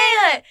 I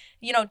can't.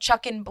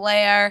 Chuck and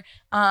Blair.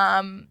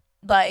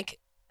 Like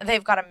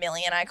they've got a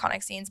million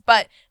iconic scenes.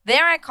 But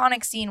their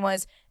iconic scene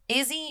was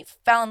Izzy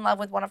fell in love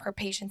with one of her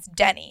patients,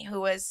 Denny,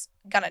 who was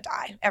gonna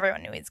die.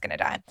 Everyone knew he was gonna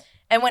die.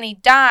 And when he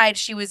died,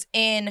 she was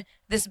in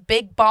this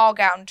big ball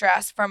gown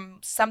dress from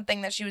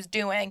something that she was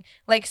doing,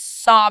 like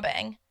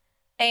sobbing.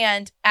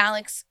 And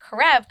Alex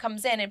Karev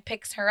comes in and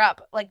picks her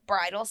up like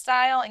bridal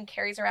style and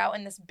carries her out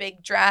in this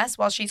big dress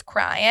while she's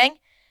crying.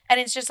 And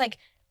it's just like,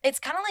 it's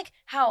kind of like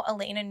how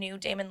Elena knew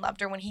Damon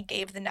loved her when he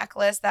gave the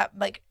necklace that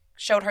like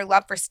showed her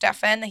love for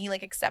Stefan, that he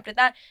like accepted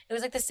that. It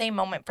was like the same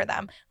moment for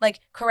them.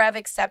 Like Karev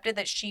accepted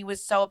that she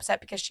was so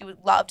upset because she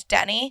loved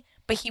Denny,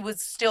 but he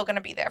was still going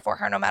to be there for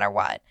her no matter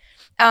what.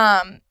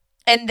 And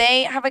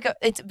they have like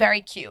it's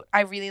very cute. I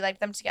really like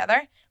them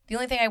together. The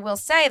only thing I will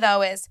say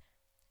though is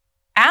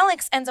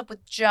Alex ends up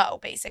with Joe,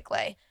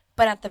 basically.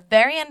 But at the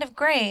very end of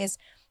Grey's,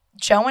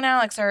 Joe and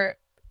Alex are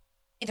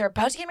either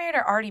about to get married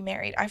or already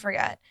married. I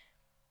forget.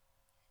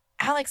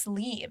 Alex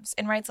leaves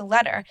and writes a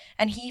letter.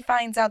 And he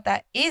finds out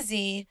that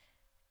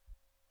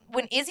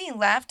when Izzy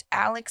left,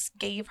 Alex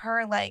gave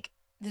her, like,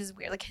 this is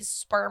weird, like his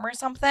sperm or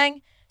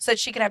something so that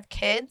she could have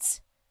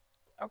kids.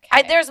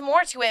 Okay. There's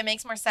more to it. It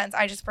makes more sense.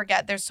 I just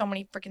forget. There's so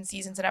many freaking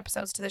seasons and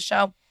episodes to the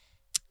show.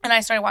 And I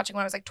started watching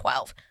when I was, like,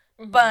 12.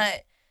 Mm-hmm.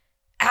 But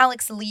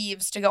Alex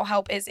leaves to go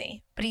help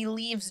Izzy, but he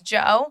leaves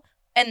Joe,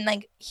 and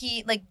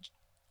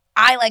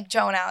I like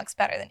Joe and Alex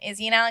better than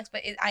Izzy and Alex,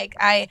 but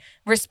I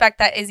respect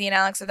that Izzy and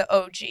Alex are the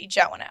OG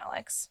Joe and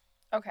Alex.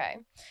 Okay.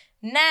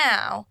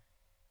 Now,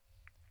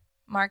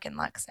 Mark and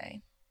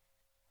Lexi.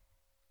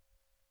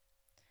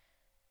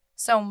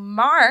 So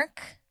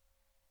Mark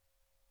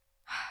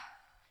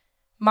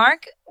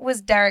Mark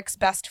was Derek's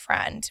best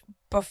friend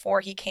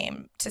before he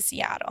came to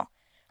Seattle.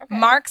 Okay.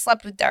 Mark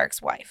slept with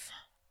Derek's wife.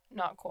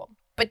 Not cool.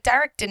 But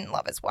Derek didn't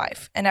love his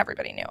wife, and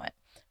everybody knew it.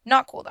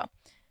 Not cool, though.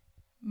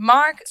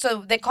 Mark,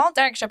 so they call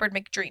Derek Shepherd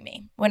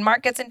McDreamy. When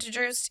Mark gets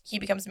introduced, he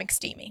becomes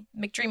McSteamy.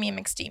 McDreamy and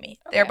McSteamy.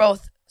 Okay. They're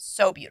both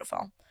so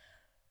beautiful.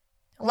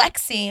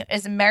 Lexi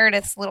is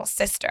Meredith's little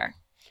sister.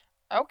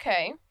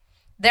 Okay.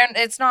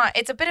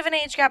 It's a bit of an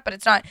age gap, but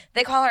it's not.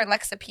 They call her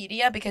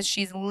Lexipedia because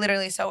she's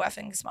literally so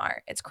effing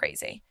smart. It's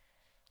crazy.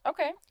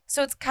 Okay.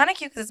 So it's kind of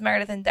cute because it's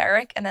Meredith and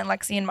Derek, and then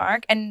Lexi and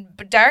Mark. And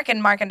Derek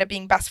and Mark end up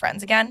being best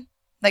friends again.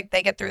 Like,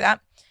 they get through that.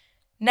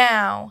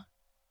 Now,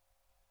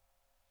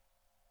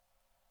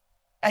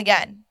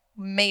 again,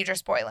 major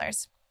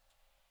spoilers.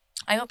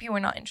 I hope you were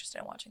not interested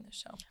in watching this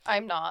show.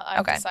 I'm not.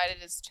 I've decided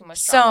it's too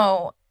much drama.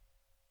 So,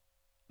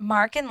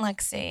 Mark and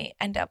Lexi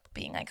end up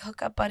being like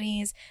hookup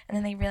buddies, and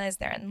then they realize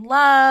they're in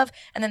love,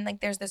 and then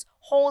like there's this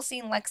whole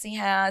scene Lexi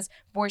has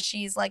where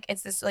she's like,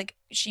 it's this like,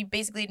 she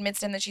basically admits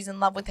to him that she's in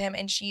love with him,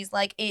 and she's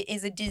like, it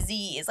is a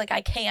disease, like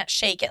I can't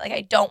shake it, like I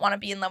don't want to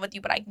be in love with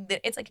you, but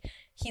it's like,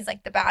 he's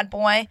like the bad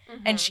boy,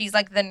 and she's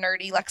like the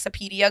nerdy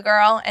Lexipedia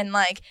girl, and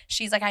like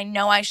she's like, I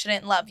know I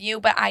shouldn't love you,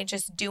 but I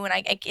just do,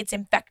 and it's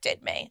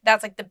infected me.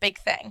 That's like the big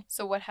thing.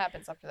 So what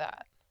happens after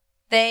that?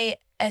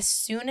 As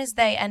soon as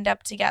they end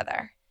up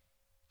together,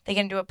 they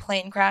get into a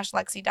plane crash.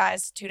 Lexi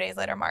dies. 2 days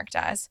later, Mark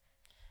dies.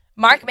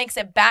 Mark makes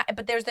it back,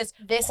 but there's this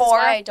is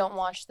why I don't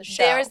watch the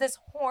show. There is this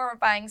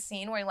horrifying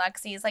scene where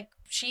Lexi is like,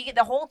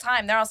 the whole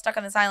time they're all stuck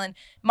on this island.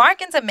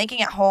 Mark ends up making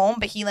it home,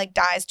 but he like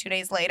dies 2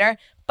 days later.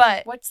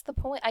 But what's the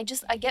point? I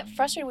get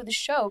frustrated with the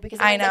show because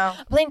I know like,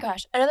 a plane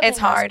crash, another plane it's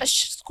hard.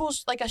 Crash,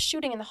 a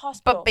shooting in the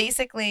hospital. But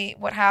basically,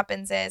 what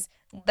happens is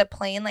the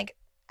plane like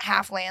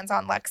half lands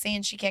on Lexi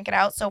and she can't get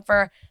out. So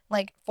for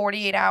like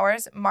 48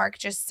 hours, Mark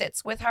just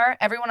sits with her.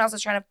 Everyone else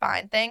is trying to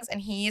find things,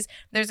 and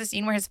there's a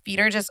scene where his feet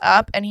are just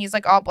up and he's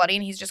like all bloody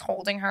and he's just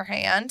holding her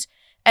hand.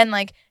 And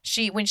like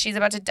when she's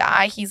about to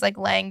die, he's like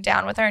laying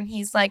down with her and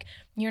he's like,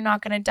 you're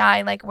not gonna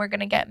die, like we're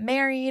gonna get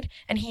married.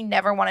 And he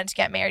never wanted to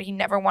get married. He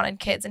never wanted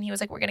kids. And he was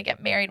like, we're gonna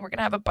get married, we're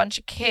gonna have a bunch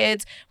of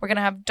kids, we're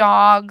gonna have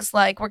dogs,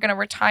 like we're gonna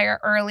retire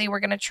early, we're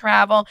gonna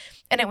travel.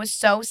 And it was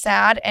so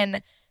sad.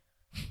 And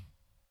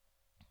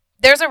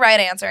there's a right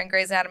answer, and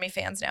Grey's Anatomy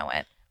fans know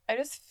it. I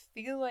just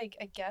feel like,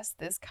 I guess,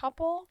 this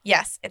couple.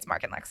 Yes, it's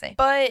Mark and Lexi.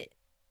 But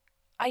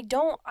I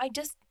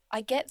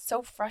get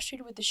so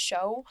frustrated with the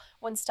show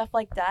when stuff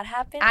like that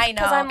happens. I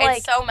know. I'm like,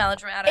 it's so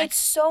melodramatic. It's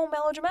so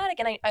melodramatic,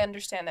 and I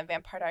understand that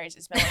Vampire Diaries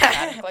is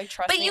melodramatic. Like,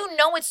 trust me. But you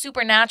know it's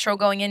supernatural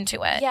going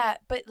into it. Yeah,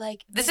 but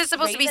like... This is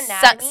supposed to be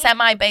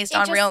semi-based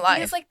on real life. It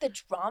feels like the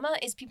drama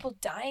is people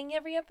dying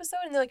every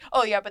episode, and they're like,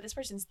 oh yeah, but this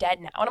person's dead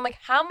now. And I'm like,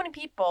 how many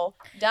people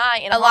die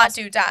in a hospital? A lot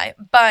do die,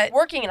 but...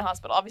 Working in a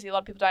hospital. Obviously, a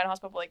lot of people die in a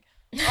hospital, but like...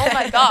 Oh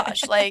my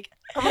gosh, like,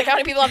 I'm like, how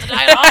many people have to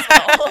die in a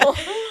hospital?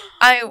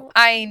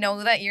 I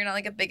know that you're not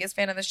like a biggest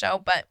fan of the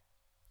show, but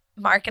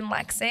Mark and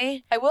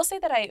Lexi. I will say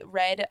that I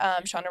read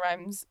Shonda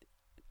Rhimes'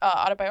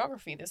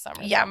 autobiography this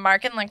summer. Yeah,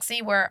 Mark and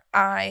Lexi were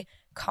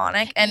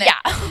iconic. And yeah.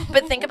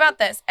 But think about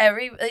this.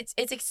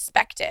 It's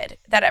expected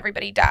that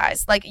everybody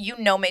dies. Like,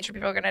 major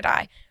people are going to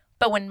die.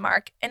 But when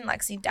Mark and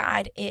Lexi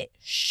died, it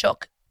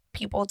shook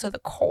people to the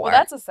core. Well,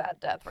 that's a sad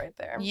death right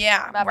there.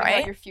 Yeah, Mapping right?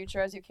 out your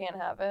future as you can't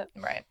have it.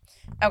 Right.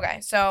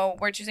 Okay, so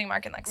we're choosing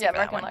Mark and Lexi. Yeah, for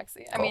Mark that and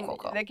Lexi.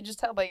 Cool. They could just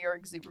tell by your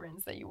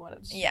exuberance that you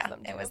wanted to choose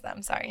them too. It was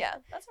them. Sorry. Yeah,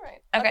 that's all right.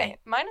 Okay.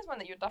 Mine is one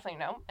that you definitely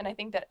know, and I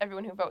think that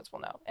everyone who votes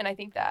will know. And I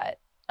think that...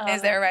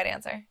 is there a right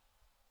answer?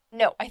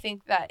 No, I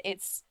think that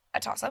it's... A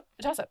toss-up?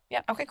 A toss-up,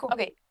 yeah. Okay, cool.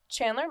 Okay,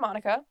 Chandler,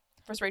 Monica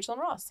versus Rachel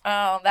and Ross.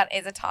 Oh, that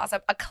is a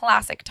toss-up. A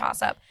classic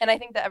toss-up. And I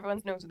think that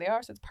everyone knows who they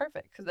are, so it's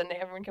perfect, because then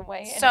everyone can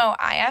weigh in. So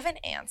I have an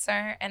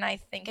answer, and I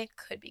think it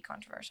could be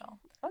controversial.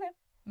 Okay.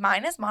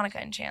 Mine is Monica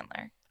and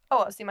Chandler.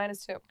 Oh, see, mine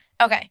is too.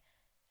 Okay.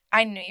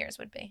 I knew yours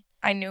would be.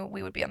 I knew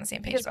we would be on the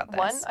same page about this.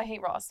 One, I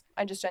hate Ross.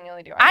 I just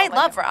genuinely do. I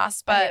love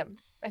Ross, but...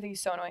 I think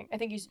he's so annoying. I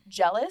think he's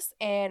jealous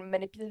and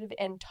manipulative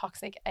and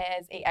toxic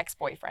as a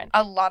ex-boyfriend.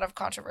 A lot of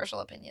controversial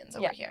opinions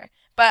over here.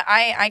 But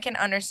I can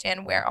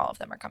understand where all of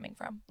them are coming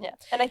from. Yeah.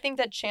 And I think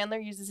that Chandler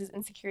uses his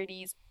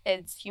insecurities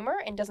as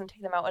humor and doesn't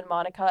take them out on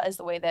Monica as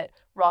the way that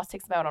Ross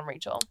takes them out on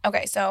Rachel.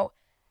 Okay, so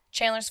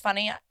Chandler's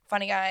funny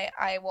guy.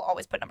 I will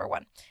always put number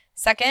one.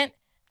 Second,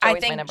 Joey's I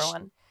think... my number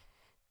one.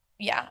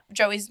 Yeah,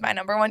 Joey's my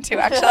number one too,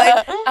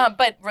 actually.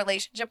 But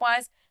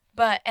relationship-wise...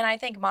 And I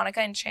think Monica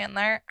and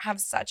Chandler have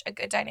such a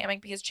good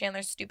dynamic because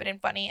Chandler's stupid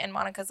and funny and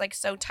Monica's like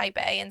so type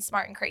A and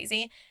smart and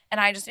crazy. And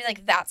I just feel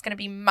like that's going to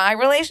be my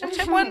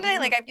relationship one day.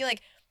 Like, I feel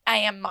like I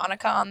am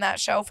Monica on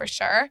that show for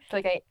sure. I feel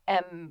like I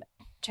am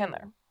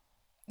Chandler.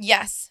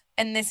 Yes.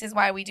 And this is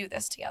why we do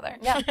this together.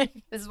 Yeah.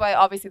 This is why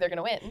obviously they're going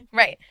to win.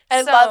 Right.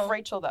 And I love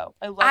Rachel though.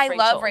 I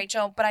love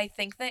Rachel, but I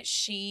think that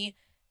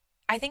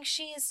I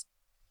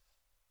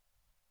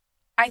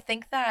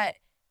think that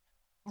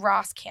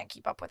Ross can't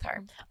keep up with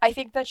her. I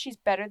think that she's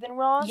better than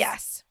Ross.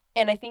 Yes.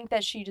 And I think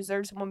that she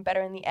deserves someone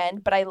better in the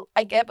end. But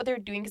I get what they're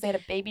doing because they had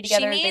a baby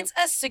together. She needs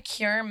a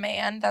secure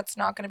man that's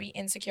not going to be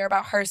insecure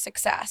about her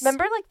success.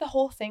 Remember, like, the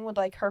whole thing with,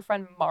 like, her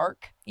friend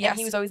Mark? Yes. And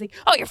he was always like,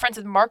 oh, you're friends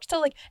with Mark still?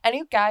 Like,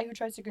 any guy who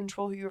tries to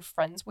control who you're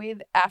friends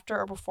with after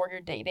or before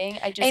you're dating,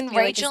 I just feel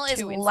Rachel like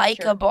is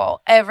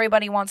likable.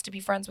 Everybody wants to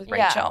be friends with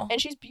Rachel. Yeah. And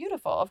she's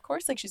beautiful. Of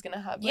course, like, she's going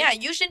to have... Like, yeah,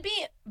 you should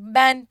be...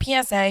 Ben,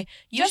 PSA,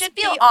 you should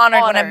feel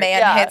honored when a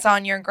man hits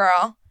on your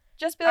girl.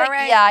 Just be like,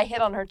 right. Yeah, I hit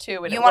on her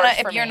too. You want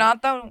to, if you're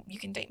not though, you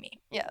can date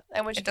me. Yeah,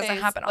 and which it doesn't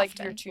happen like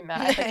often. You're too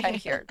mad. Like, I'm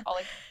here. I'll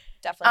like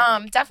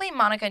definitely. Definitely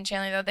Monica and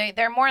Chandler though.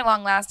 They're more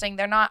long lasting.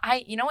 They're not.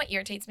 You know what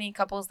irritates me?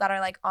 Couples that are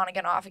like on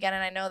again, off again,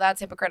 and I know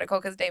that's hypocritical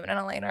because David and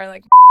Elaine are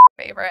like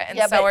favorite, and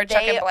so are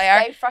Chuck and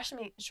Blair. They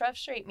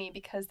frustrate me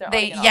because they're on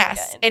again, off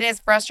again. It is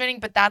frustrating,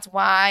 but that's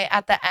why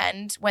at the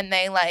end when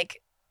they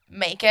like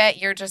make it,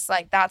 you're just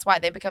like that's why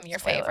they become your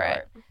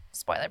favorite.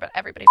 Spoiler, but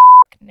everybody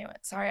knew it.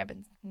 Sorry, I've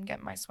been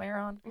getting my swear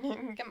on.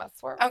 Get my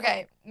swear.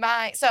 Okay,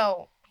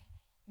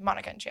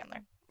 Monica and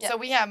Chandler. Yeah. So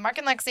we have Mark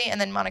and Lexi, and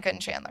then Monica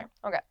and Chandler.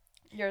 Okay,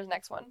 yours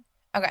next one.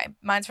 Okay,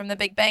 mine's from The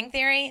Big Bang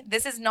Theory.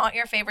 This is not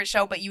your favorite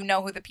show, but you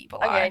know who the people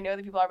are. Okay, I know who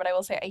the people are, but I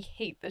will say I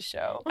hate this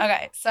show.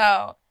 Okay,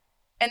 so,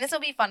 and this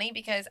will be funny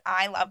because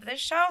I love this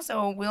show,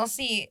 so we'll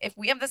see if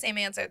we have the same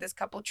answer. This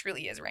couple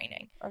truly is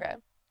reigning. Okay.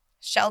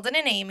 Sheldon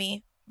and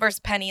Amy versus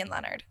Penny and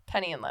Leonard.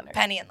 Penny and Leonard.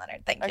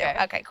 Thank you.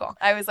 Okay, cool.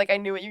 I was like, I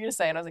knew what you were going to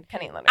say, and I was like,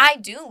 Penny and Leonard. I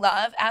do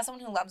love, as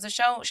someone who loves the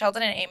show,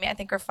 Sheldon and Amy I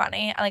think are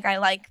funny. I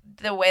like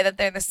the way that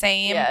they're the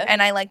same,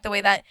 and I like the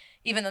way that,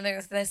 even though they're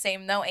the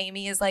same, though,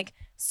 Amy is, like,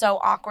 so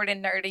awkward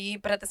and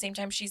nerdy, but at the same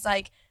time, she's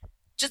like,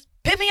 just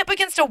pin me up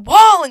against a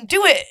wall and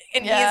do it!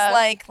 And he's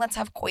like, let's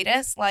have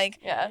coitus. Like,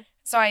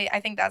 so I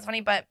think that's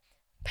funny, but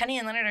Penny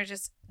and Leonard are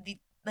just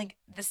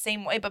the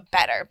same way but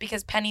better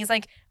because Penny's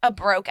like a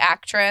broke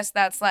actress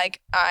that's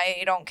like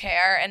I don't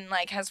care and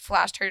like has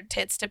flashed her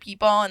tits to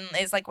people and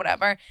is like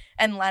whatever,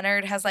 and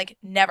Leonard has like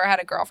never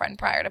had a girlfriend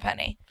prior to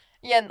Penny.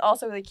 Yeah, and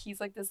also like he's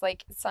like this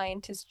like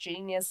scientist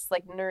genius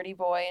like nerdy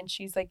boy, and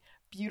she's like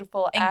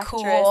beautiful and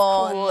actress,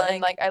 cool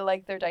and like I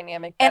like their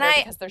dynamic better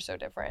because they're so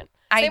different.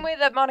 Same way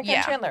that Monica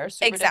and Chandler are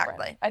super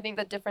different. I think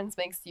the difference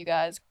makes you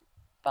guys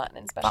fun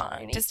and special.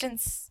 And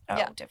Distance.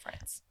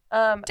 Difference.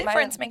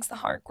 Difference makes the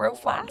heart grow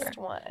fonder. Last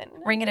one.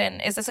 Ring it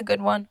in. Is this a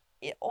good one?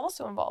 It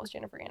also involves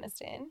Jennifer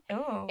Aniston.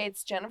 Ooh.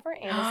 It's Jennifer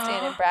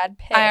Aniston and Brad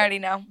Pitt. I already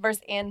know.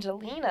 Versus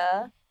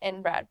Angelina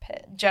and Brad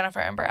Pitt. Jennifer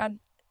and Brad.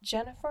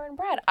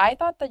 I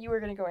thought that you were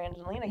going to go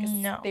Angelina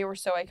because they were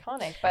so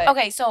iconic. But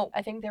okay, so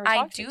I think they were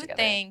toxic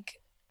together.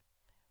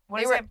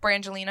 What is it?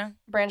 Brangelina?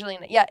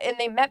 Yeah, and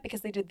they met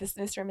because they did this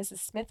Mr. and Mrs.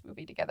 Smith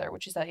movie together,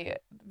 which is a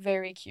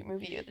very cute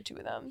movie of the two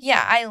of them.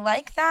 Yeah, I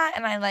like that,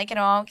 and I like it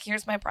all.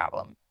 Here's my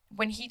problem.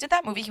 When he did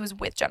that movie, he was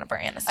with Jennifer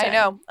Aniston.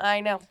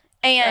 I know.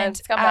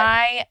 And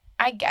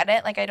I get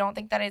it. Like, I don't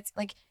think that it's,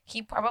 like,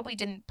 he probably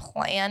didn't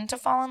plan to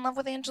fall in love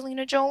with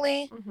Angelina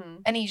Jolie,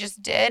 and he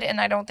just did,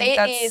 and I don't think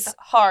it is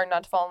hard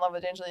not to fall in love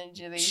with Angelina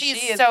Jolie. She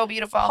is so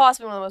beautiful.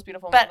 Possibly one of the most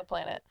beautiful women on the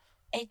planet.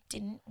 It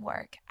didn't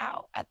work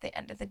out at the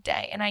end of the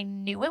day, and I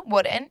knew it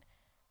wouldn't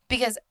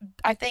because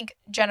I think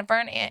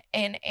Jennifer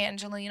and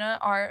Angelina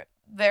are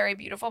very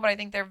beautiful, but I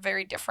think they're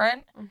very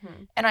different.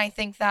 And I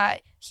think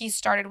that he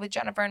started with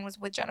Jennifer and was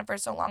with Jennifer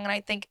so long,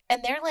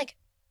 and they're like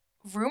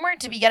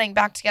rumored to be getting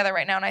back together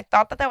right now, and I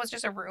thought that was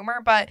just a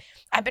rumor, but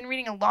I've been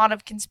reading a lot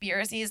of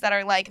conspiracies that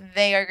are like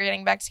they are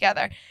getting back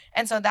together,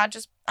 and so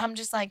I'm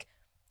just like,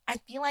 I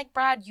feel like,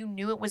 Brad, you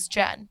knew it was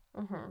Jen.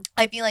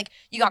 I feel like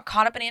you got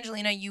caught up in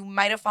Angelina. You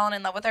might have fallen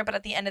in love with her, but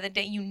at the end of the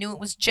day, you knew it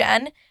was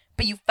Jen,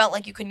 but you felt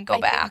like you couldn't go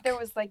back. Think there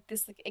was like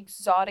this like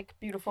exotic,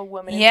 beautiful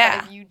woman in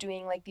front of you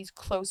doing like these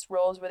close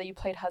roles where you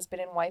played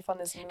husband and wife on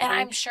this movie. And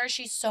I'm sure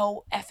she's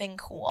so effing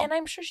cool. And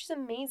I'm sure she's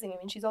amazing. I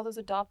mean, she's all those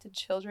adopted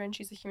children.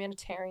 She's a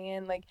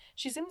humanitarian. Like,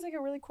 she seems like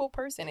a really cool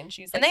person. And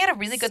she's like, and they had a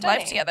really good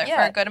life together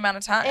for a good amount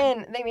of time.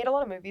 And they made a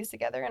lot of movies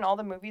together. And all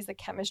the movies, the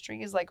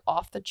chemistry is like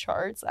off the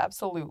charts,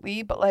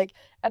 absolutely. But like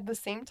at the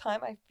same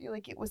time, I feel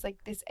like it was like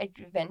this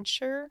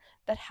adventure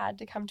that had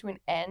to come to an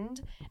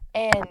end.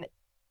 And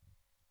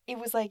it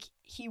was like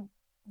he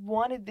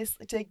wanted this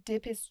to like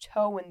dip his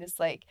toe in this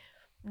like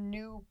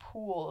new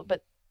pool,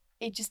 but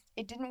it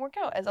didn't work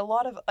out, as a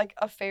lot of like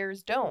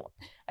affairs don't.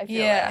 I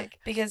feel like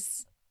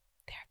because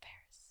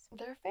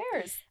they're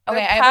affairs.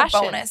 Okay, I have a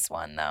bonus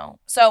one though.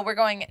 So we're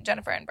going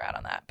Jennifer and Brad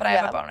on that, but I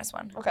have a bonus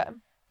one. Okay,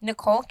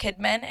 Nicole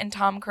Kidman and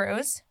Tom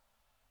Cruise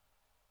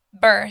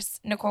versus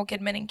Nicole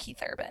Kidman and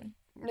Keith Urban.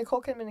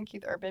 Nicole Kidman and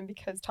Keith Urban,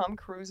 because Tom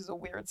Cruise is a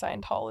weird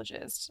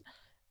Scientologist.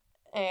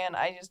 And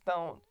I just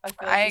don't. I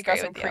feel like he's got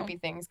some creepy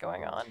things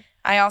going on.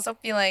 I also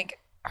feel like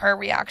her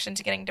reaction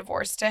to getting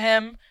divorced to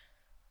him.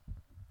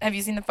 Have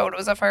you seen the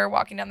photos of her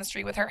walking down the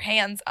street with her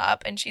hands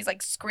up and she's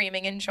like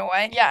screaming in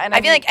joy? Yeah, and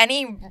I feel like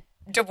any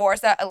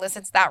divorce that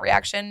elicits that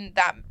reaction,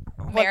 that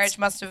marriage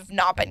must have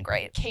not been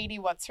great. Katie,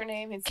 what's her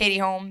name? Katie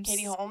Holmes.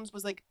 Katie Holmes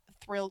was like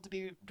thrilled to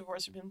be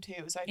divorced from him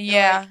too. So I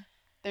feel like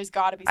there's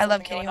got to be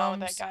something going on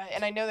with that guy.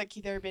 And I know that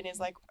Keith Urban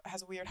is like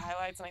has weird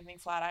highlights, and I think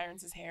flat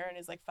irons his hair and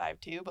is like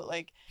 5'2", but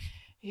like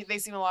They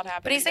seem a lot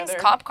happier. But he together.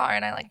 sings Cop Car,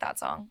 and I like that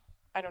song.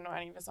 I don't know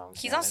any of his songs.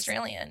 He's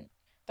Australian.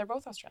 They're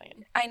both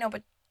Australian. I know,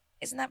 but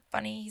isn't that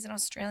funny? He's an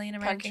Australian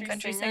American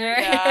country singer.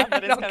 Yeah,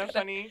 that is kind of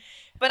funny.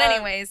 But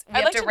anyways, we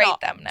have to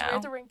rate them now. Do we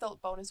have to rank the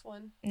bonus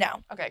one?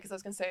 No. Okay, because I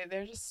was gonna say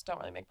they just don't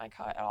really make my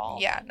cut at all.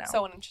 Yeah, no.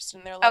 So uninterested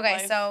in their love life.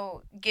 Okay,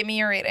 so give me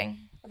your rating.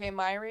 Okay,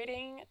 my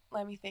rating.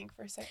 Let me think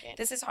for a second.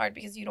 This is hard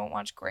because you don't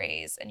watch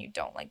Grey's and you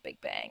don't like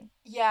Big Bang.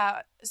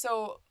 Yeah.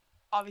 So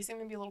obviously I'm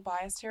gonna be a little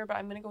biased here, but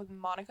I'm gonna go with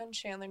Monica and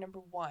Chandler number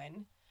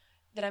 1.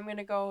 Then I'm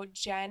gonna go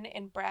Jen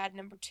and Brad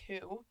number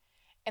 2,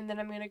 and then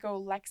I'm gonna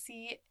go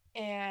Lexi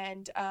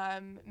and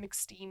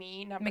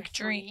McSteamy number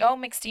 3. Oh,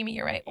 McSteamy,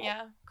 you're right.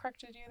 Yeah,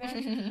 corrected you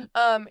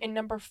there. In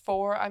number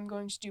 4, I'm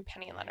going to do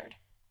Penny and Leonard.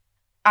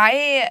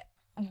 I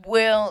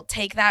will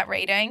take that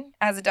rating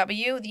as a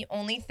W. The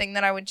only thing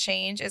that I would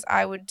change is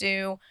I would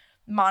do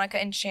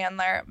Monica and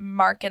Chandler,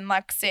 Mark and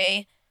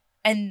Lexi,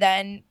 and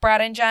then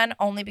Brad and Jen,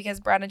 only because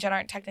Brad and Jen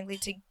aren't technically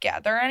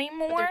together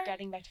anymore. But they're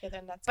getting back together,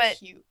 and that's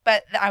cute.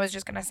 But I was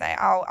just gonna say,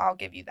 I'll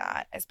give you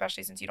that,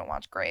 especially since you don't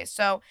watch Grey's.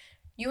 So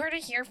you heard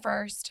it here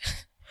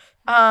first.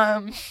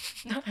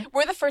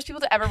 We're the first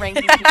people to ever rank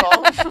these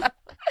people.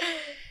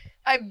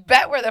 I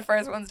bet we're the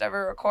first ones to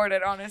ever record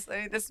it,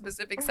 honestly, this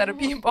specific set of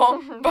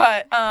people.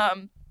 But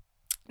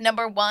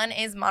number 1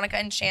 is Monica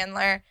and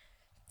Chandler.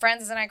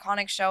 Friends is an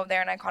iconic show.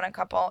 They're an iconic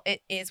couple.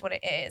 It is what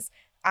it is.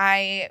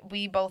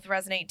 We both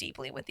resonate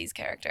deeply with these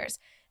characters.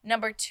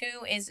 Number 2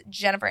 is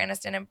Jennifer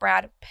Aniston and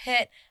Brad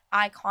Pitt,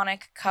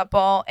 iconic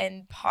couple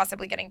and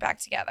possibly getting back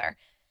together.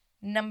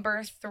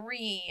 Number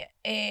 3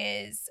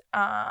 is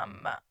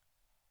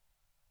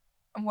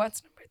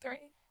what's number 3?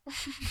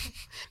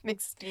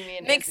 McSteamy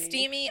and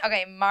McSteamy.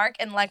 Okay, Mark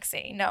and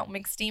Lexi. No,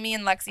 McSteamy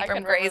and Lexi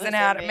from Grey's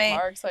Anatomy.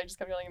 Mark, so I just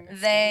kept yelling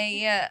McSteamy.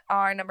 They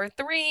are number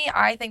 3.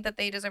 I think that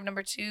they deserve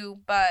number 2,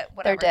 but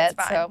whatever. They're dead.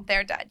 It's fine. So.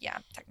 They're dead. Yeah,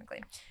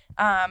 technically.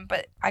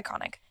 But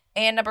iconic.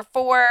 And number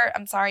 4,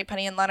 I'm sorry,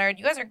 Penny and Leonard.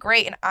 You guys are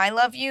great, and I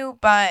love you,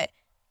 but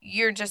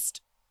you're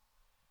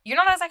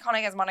not as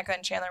iconic as Monica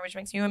and Chandler, which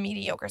makes you a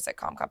mediocre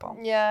sitcom couple.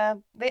 Yeah,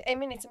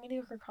 it's a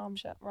mediocre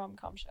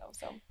rom-com show,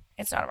 so.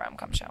 It's not a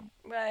rom-com show.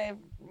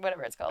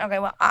 Whatever it's called. Okay,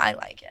 well, I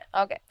like it.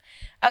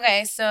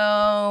 Okay,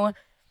 so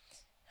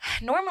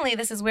normally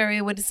this is where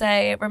we would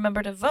say,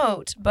 remember to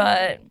vote,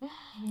 but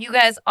you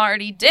guys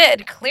already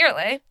did,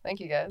 clearly. Thank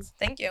you, guys.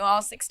 Thank you,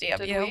 all 60 of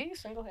Did you. Did we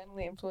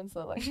single-handedly influence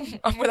the election?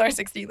 With our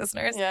 60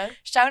 listeners. Yeah.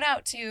 Shout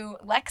out to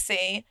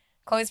Lexi,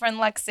 Chloe's friend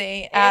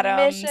Lexi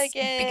Adams.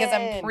 Michigan. Because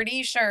I'm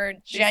pretty sure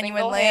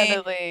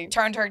genuinely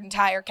turned her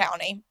entire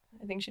county.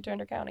 I think she turned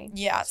her county.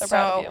 Yeah, so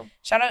proud of you.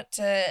 Shout out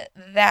to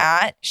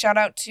that. Shout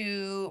out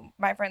to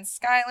my friend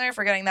Skylar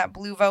for getting that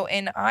blue vote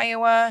in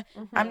Iowa.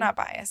 Mm-hmm. I'm not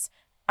biased.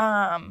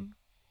 I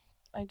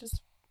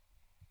just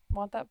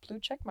want that blue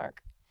check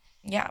mark.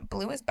 Yeah,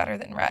 blue is better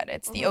than red.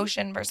 It's the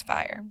ocean versus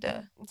fire.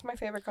 Duh. It's my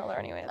favorite color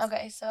anyways.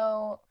 Okay,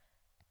 so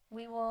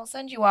we will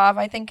send you off.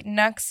 I think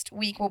next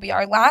week will be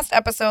our last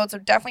episode, so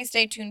definitely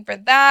stay tuned for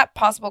that.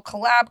 Possible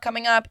collab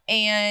coming up,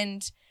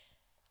 and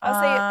I'll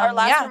say our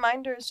last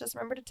reminder is just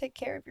remember to take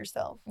care of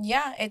yourself.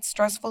 Yeah, it's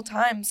stressful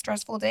times,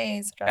 stressful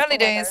days, early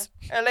days.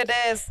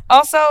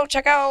 Also,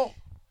 check out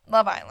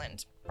Love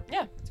Island.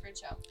 Yeah, it's a great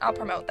show. I'll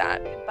promote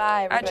that.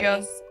 Bye, everybody.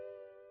 Adios.